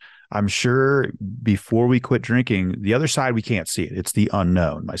that, I'm sure before we quit drinking, the other side, we can't see it. It's the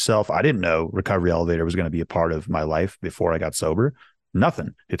unknown. Myself, I didn't know Recovery Elevator was going to be a part of my life before I got sober.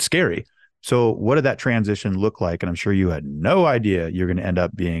 Nothing. It's scary. So what did that transition look like? And I'm sure you had no idea you're going to end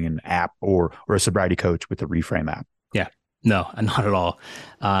up being an app or a sobriety coach with the Reframe app. Yeah, no, not at all.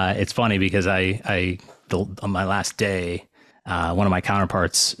 It's funny because on my last day, one of my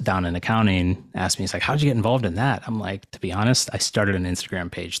counterparts down in accounting asked me, he's like, how did you get involved in that? I'm like, to be honest, I started an Instagram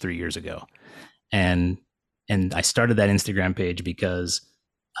page 3 years ago. And I started that Instagram page because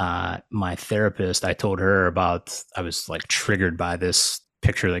my therapist, I told her about, I was like triggered by this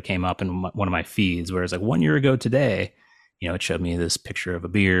picture that came up in one of my feeds where it's like 1 year ago today, it showed me this picture of a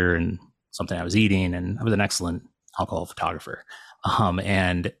beer and something I was eating, and I was an excellent alcohol photographer.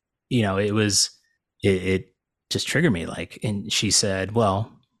 And it just triggered me. Like, and she said,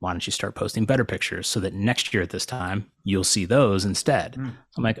 well, why don't you start posting better pictures so that next year at this time, you'll see those instead.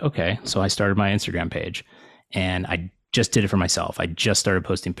 I'm like, okay. So I started my Instagram page, and I just did it for myself. I just started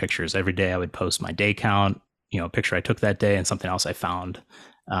posting pictures every day. I would post my day count, a picture I took that day and something else I found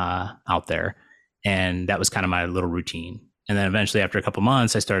out there. And that was kind of my little routine. And then eventually after a couple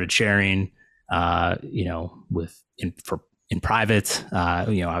months, I started sharing, in private,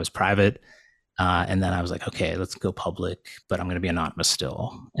 I was private. And then I was like, okay, let's go public, but I'm going to be anonymous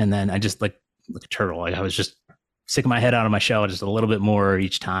still. And then I just like a turtle, like I was just sticking my head out of my shell just a little bit more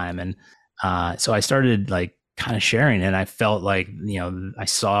each time. And so I started like kind of sharing, and I felt like, I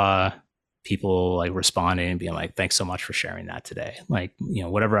saw people like responding and being like, thanks so much for sharing that today. Like,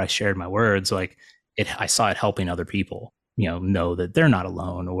 whatever I shared my words, like I saw it helping other people, know that they're not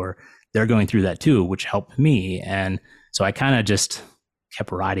alone or they're going through that too, which helped me. And so I kind of just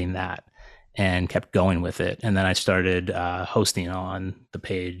kept riding that and kept going with it. And then I started hosting on the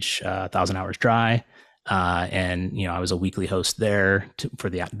page 1,000 Hours Dry. And, I was a weekly host there for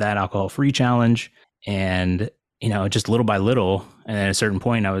that alcohol free challenge. And, just little by little. And at a certain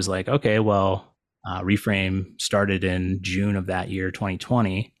point, I was like, okay, well, Reframe started in June of that year,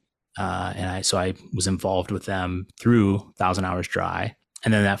 2020. And I was involved with them through 1,000 Hours Dry.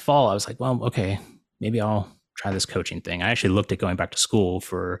 And then that fall, I was like, well, okay, maybe I'll try this coaching thing. I actually looked at going back to school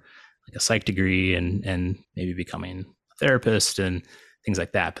for like a psych degree and maybe becoming a therapist and things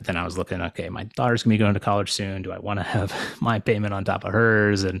like that. But then I was looking, okay, my daughter's gonna be going to college soon. Do I want to have my payment on top of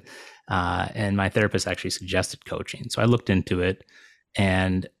hers? And my therapist actually suggested coaching. So I looked into it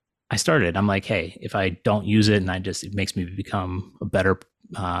and I started. I'm like, hey, if I don't use it and it makes me become a better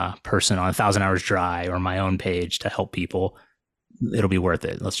person on 1,000 Hours Dry or my own page to help people, it'll be worth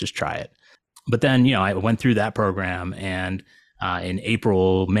it. Let's just try it. But then, I went through that program, and in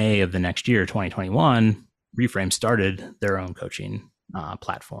April, May of the next year, 2021, Reframe started their own coaching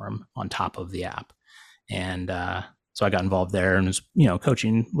platform on top of the app. And so I got involved there and was,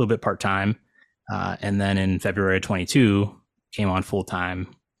 coaching a little bit part-time. And then in February of 22, came on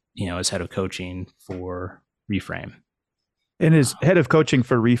full-time, as head of coaching for Reframe. And as head of coaching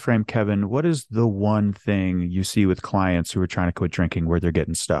for Reframe, Kevin, what is the one thing you see with clients who are trying to quit drinking where they're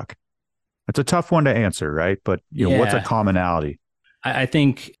getting stuck? It's a tough one to answer, right? But what's a commonality? I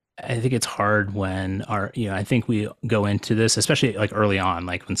think it's hard when I think we go into this, especially like early on,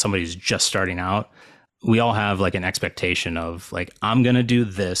 like when somebody's just starting out, we all have like an expectation of like, I'm going to do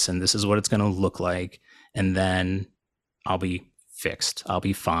this and this is what it's going to look like. And then I'll be fixed. I'll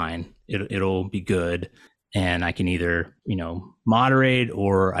be fine. It'll be good. And I can either, moderate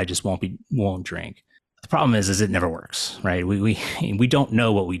or I just won't drink. The problem is it never works, right? We don't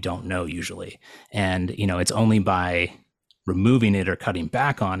know what we don't know usually. And, it's only by removing it or cutting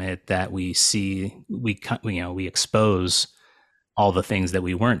back on it that we expose all the things that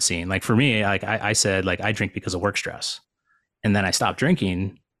we weren't seeing. Like for me, like I said, like I drink because of work stress. And then I stopped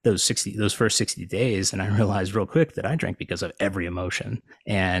drinking those first 60 days. And I realized real quick that I drank because of every emotion.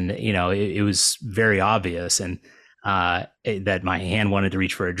 And, it was very obvious and that my hand wanted to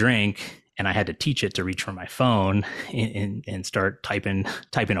reach for a drink. And I had to teach it to reach for my phone and start typing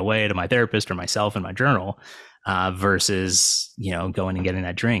away to my therapist or myself in my journal versus, going and getting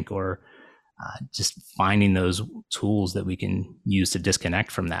that drink. Or just finding those tools that we can use to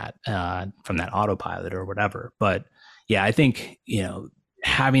disconnect from that autopilot or whatever. But yeah, I think,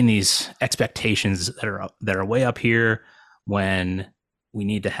 having these expectations that are way up here when we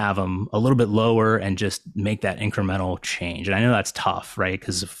need to have them a little bit lower and just make that incremental change. And I know that's tough, right?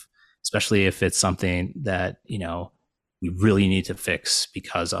 Because especially if it's something that, we really need to fix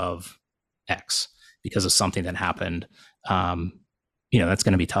because of X, because of something that happened, that's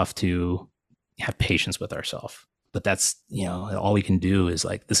going to be tough to have patience with ourselves. But that's, all we can do is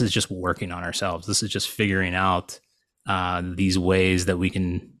like, this is just working on ourselves. This is just figuring out these ways that we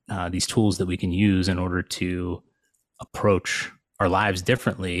can, these tools that we can use in order to approach our lives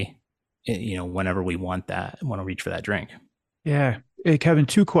differently, whenever we want to reach for that drink. Yeah. Hey, Kevin,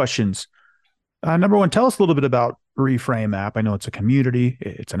 2 questions. Number 1, tell us a little bit about Reframe app. I know it's a community,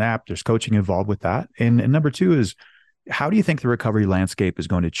 it's an app, there's coaching involved with that. And number 2 is, how do you think the recovery landscape is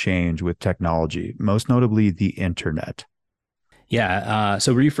going to change with technology, most notably the internet? Yeah.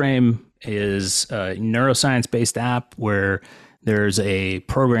 So Reframe is a neuroscience-based app where there's a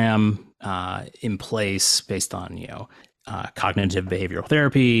program in place based on, cognitive behavioral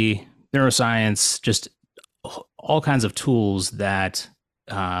therapy, neuroscience, just all kinds of tools that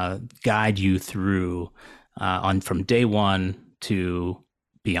guide you through from day one to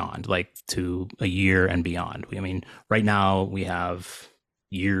beyond, like to a year and beyond. Right now we have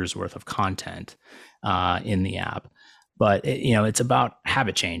years worth of content in the app, but it's about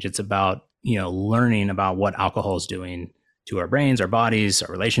habit change. It's about, learning about what alcohol is doing to our brains, our bodies,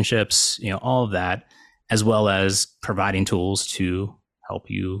 our relationships, all of that, as well as providing tools to help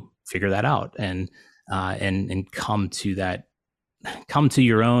you figure that out and come to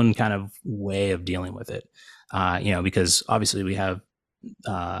your own kind of way of dealing with it. Because obviously we have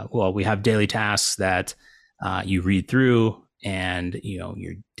daily tasks that you read through, and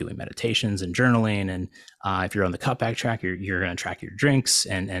you're doing meditations and journaling, and if you're on the cutback track, you're going to track your drinks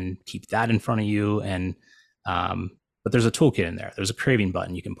and keep that in front of you. And but there's a toolkit in there. There's a craving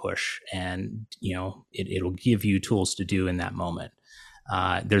button you can push, and it'll give you tools to do in that moment.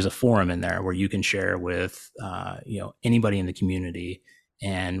 There's a forum in there where you can share with anybody in the community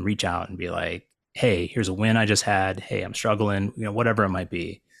and reach out and be like, hey, here's a win I just had. Hey, I'm struggling, whatever it might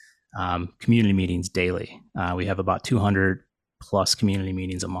be. Community meetings daily. We have about 200 plus community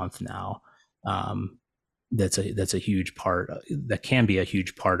meetings a month now. That's a huge part. That can be a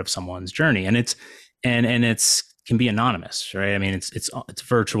huge part of someone's journey, and it's can be anonymous, right? It's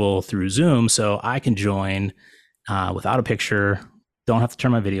virtual through Zoom, so I can join without a picture. Don't have to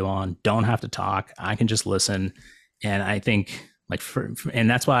turn my video on. Don't have to talk. I can just listen. And I think and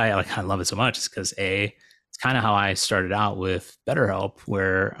that's why I love it so much, is because it's kind of how I started out with BetterHelp,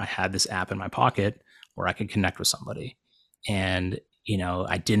 where I had this app in my pocket where I could connect with somebody. And,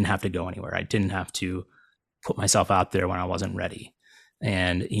 I didn't have to go anywhere. I didn't have to put myself out there when I wasn't ready.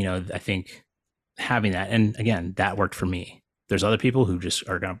 And, I think having that, and again, that worked for me. There's other people who just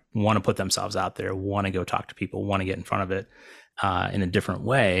are going to want to put themselves out there, want to go talk to people, want to get in front of it in a different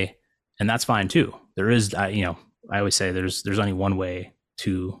way. And that's fine too. There is, I always say there's only one way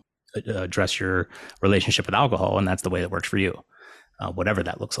to address your relationship with alcohol, and that's the way that works for you, whatever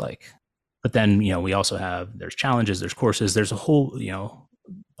that looks like. But then, we also there's challenges, there's courses, there's a whole,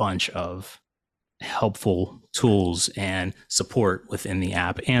 bunch of helpful tools and support within the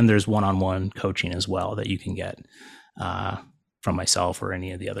app. And there's one-on-one coaching as well that you can get from myself or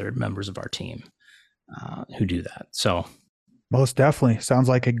any of the other members of our team who do that. So most definitely sounds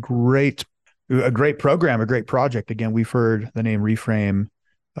like a great program, a great project. Again, we've heard the name Reframe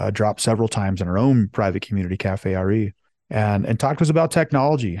drop several times in our own private community, Cafe RE, and talk to us about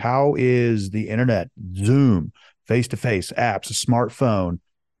technology. How is the internet, Zoom, face-to-face apps, a smartphone?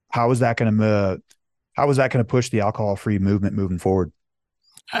 How is that going to push the alcohol-free movement moving forward?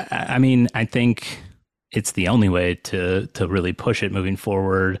 I think it's the only way to really push it moving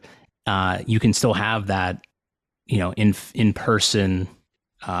forward. You can still have that, in person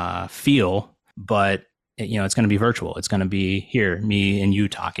feel, but it's going to be virtual. It's going to be here, me and you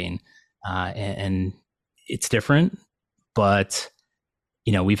talking, and it's different. But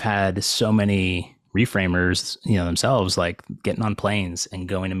we've had so many reframers, themselves, like getting on planes and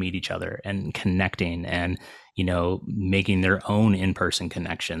going to meet each other and connecting and making their own in-person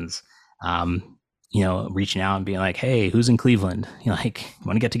connections. Reaching out and being like, hey, who's in Cleveland? Want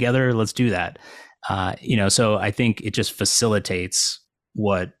to get together? Let's do that. So I think it just facilitates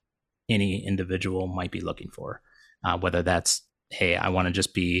what any individual might be looking for, whether that's, hey, I want to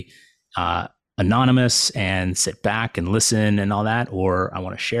just be anonymous and sit back and listen and all that, or I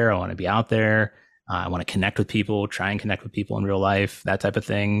want to share, I want to be out there. I want to connect with people, try and connect with people in real life, that type of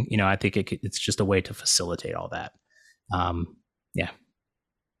thing. I think it's just a way to facilitate all that. Yeah.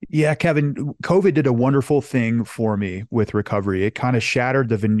 Yeah, Kevin, COVID did a wonderful thing for me with recovery. It kind of shattered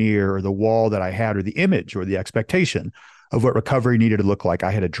the veneer or the wall that I had, or the image or the expectation of what recovery needed to look like.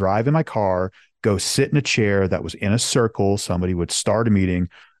 I had to drive in my car, go sit in a chair that was in a circle. Somebody would start a meeting.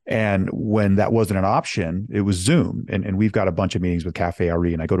 And when that wasn't an option, it was Zoom. And we've got a bunch of meetings with Cafe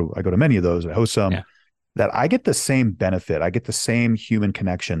RE, and I go to many of those. I host some. Yeah. That I get the same benefit. I get the same human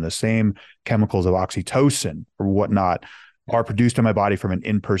connection, the same chemicals of oxytocin or whatnot are produced in my body from an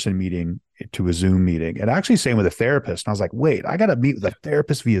in-person meeting to a Zoom meeting. And actually same with a therapist. And I was like, wait, I got to meet with a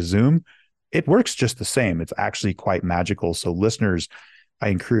therapist via Zoom. It works just the same. It's actually quite magical. So listeners, I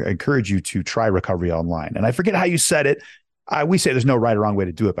encourage you to try recovery online. And I forget how you said it. We say there's no right or wrong way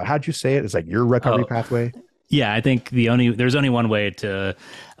to do it, but how'd you say it? It's like your recovery pathway. Yeah, I think there's only one way to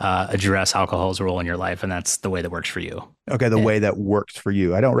address alcohol's role in your life, and that's the way that works for you. Okay, the way that works for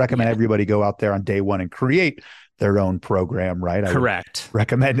you. I don't recommend everybody go out there on day one and create their own program, right? Correct. I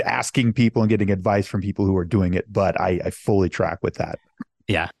recommend asking people and getting advice from people who are doing it, but I fully track with that.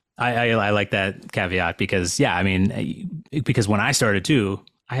 Yeah, I like that caveat because, because when I started too,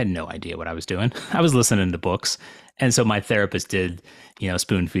 I had no idea what I was doing. I was listening to books. And so my therapist did,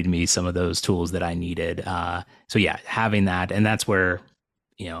 spoon feed me some of those tools that I needed. So yeah, having that, and that's where,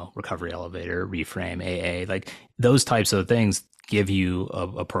 Recovery Elevator, Reframe, AA, like those types of things give you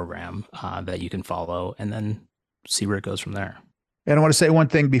a program that you can follow and then see where it goes from there. And I want to say one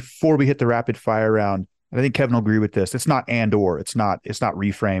thing before we hit the rapid fire round. And I think Kevin will agree with this. It's not it's not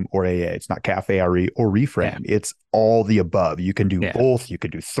Reframe or AA. It's not Cafe RE or Reframe. Yeah. It's all the above. You can do both. You can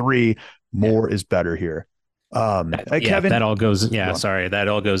do three. More is better here. Kevin, that all goes. That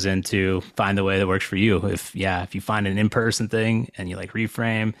all goes into find the way that works for you. If you find an in-person thing and you like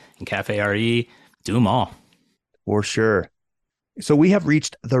Reframe and Cafe RE, do them all for sure. So we have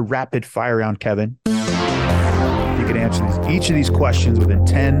reached the rapid fire round, Kevin. If you can answer each of these questions within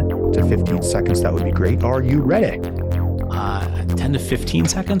 10 to 15 seconds, that would be great. Are you ready? 10 to 15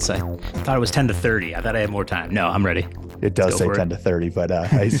 seconds? I thought it was 10 to 30. I thought I had more time. No, I'm ready. It does say 10 to 30, but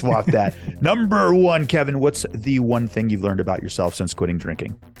I swapped that. Number one, Kevin, what's the one thing you've learned about yourself since quitting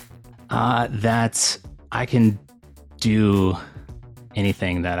drinking? That I can do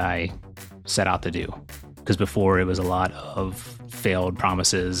anything that I set out to do. Because before it was a lot of failed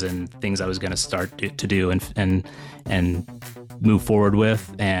promises and things I was going to start to do and move forward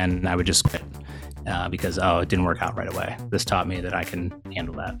with, and I would just quit because it didn't work out right away. This taught me that I can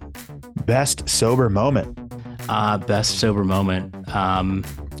handle that. Best sober moment. Best sober moment.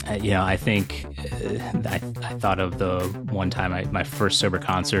 I think I thought of the one time my first sober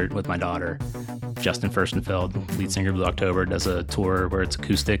concert with my daughter. Justin Furstenfeld, lead singer of Blue October, does a tour where it's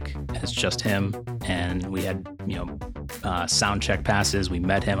acoustic. It's just him. And we had, sound check passes. We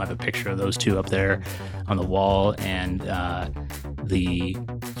met him. I have a picture of those two up there on the wall. And the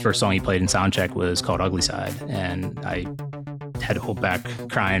first song he played in sound check was called Ugly Side. And I had to hold back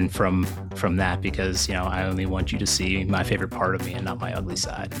crying from that because, I only want you to see my favorite part of me and not my ugly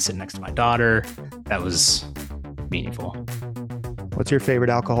side. And sitting next to my daughter, that was meaningful. What's your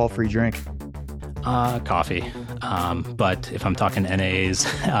favorite alcohol-free drink? Coffee. But if I'm talking NAs,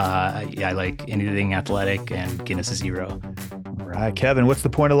 I like anything athletic and Guinness Zero. All right, Kevin, what's the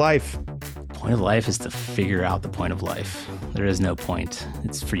point of life? Point of life is to figure out the point of life. There is no point.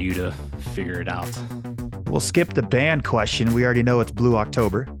 It's for you to figure it out. We'll skip the band question. We already know it's Blue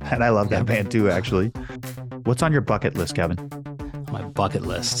October, and I love that band too, actually. What's on your bucket list, Kevin? My bucket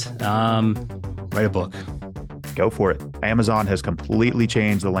list? Write a book. Go for it. Amazon has completely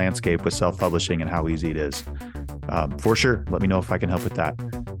changed the landscape with self-publishing and how easy it is. For sure. Let me know if I can help with that.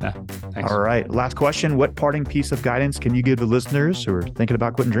 Yeah, thanks. All right. Last question. What parting piece of guidance can you give the listeners who are thinking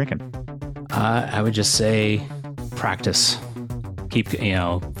about quitting drinking? I would just say practice. Keep,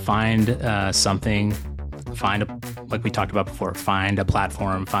 find something, like we talked about before, find a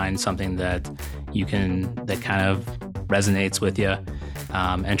platform, find something that that kind of resonates with you,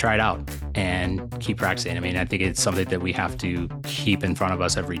 and try it out and keep practicing. I mean, I think it's something that we have to keep in front of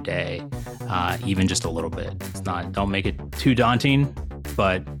us every day, even just a little bit. Don't make it too daunting,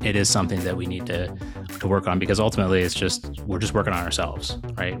 but it is something that we need to work on because ultimately we're just working on ourselves,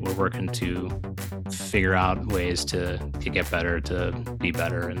 right? We're working to figure out ways to get better, to be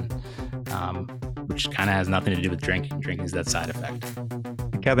better, and which kind of has nothing to do with drinking. Drinking is that side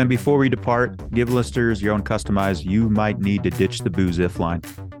effect. Kevin, before we depart, give listeners your own customized "you might need to ditch the booze if" line.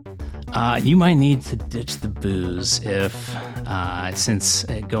 You might need to ditch the booze if, since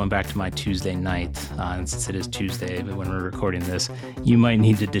going back to my Tuesday night, and since it is Tuesday, but when we're recording this, you might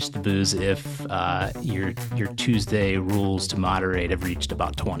need to ditch the booze if your Tuesday rules to moderate have reached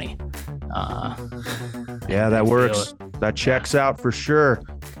about 20. Yeah, that works. That checks out for sure.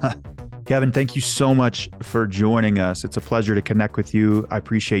 Kevin, thank you so much for joining us. It's a pleasure to connect with you. I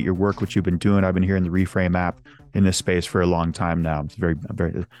appreciate your work, what you've been doing. I've been hearing the Reframe app in this space for a long time now.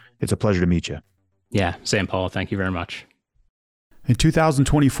 It's a pleasure to meet you. Yeah, same, Paul. Thank you very much. In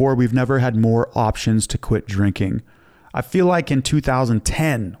 2024, we've never had more options to quit drinking. I feel like in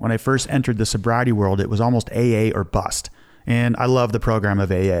 2010, when I first entered the sobriety world, it was almost AA or bust. And I love the program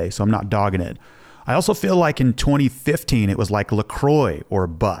of AA, so I'm not dogging it. I also feel like in 2015, it was like LaCroix or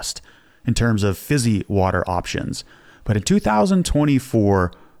bust in terms of fizzy water options. But in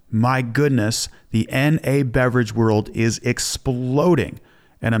 2024, my goodness, the NA beverage world is exploding.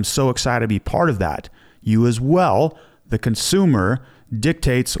 And I'm so excited to be part of that. You as well, the consumer,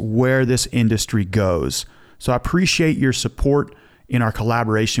 dictates where this industry goes. So I appreciate your support in our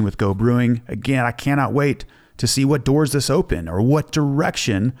collaboration with Go Brewing. Again, I cannot wait to see what doors this open or what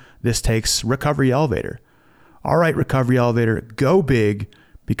direction this takes Recovery Elevator. All right, Recovery Elevator, go big,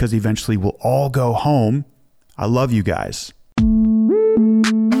 because eventually we'll all go home. I love you guys.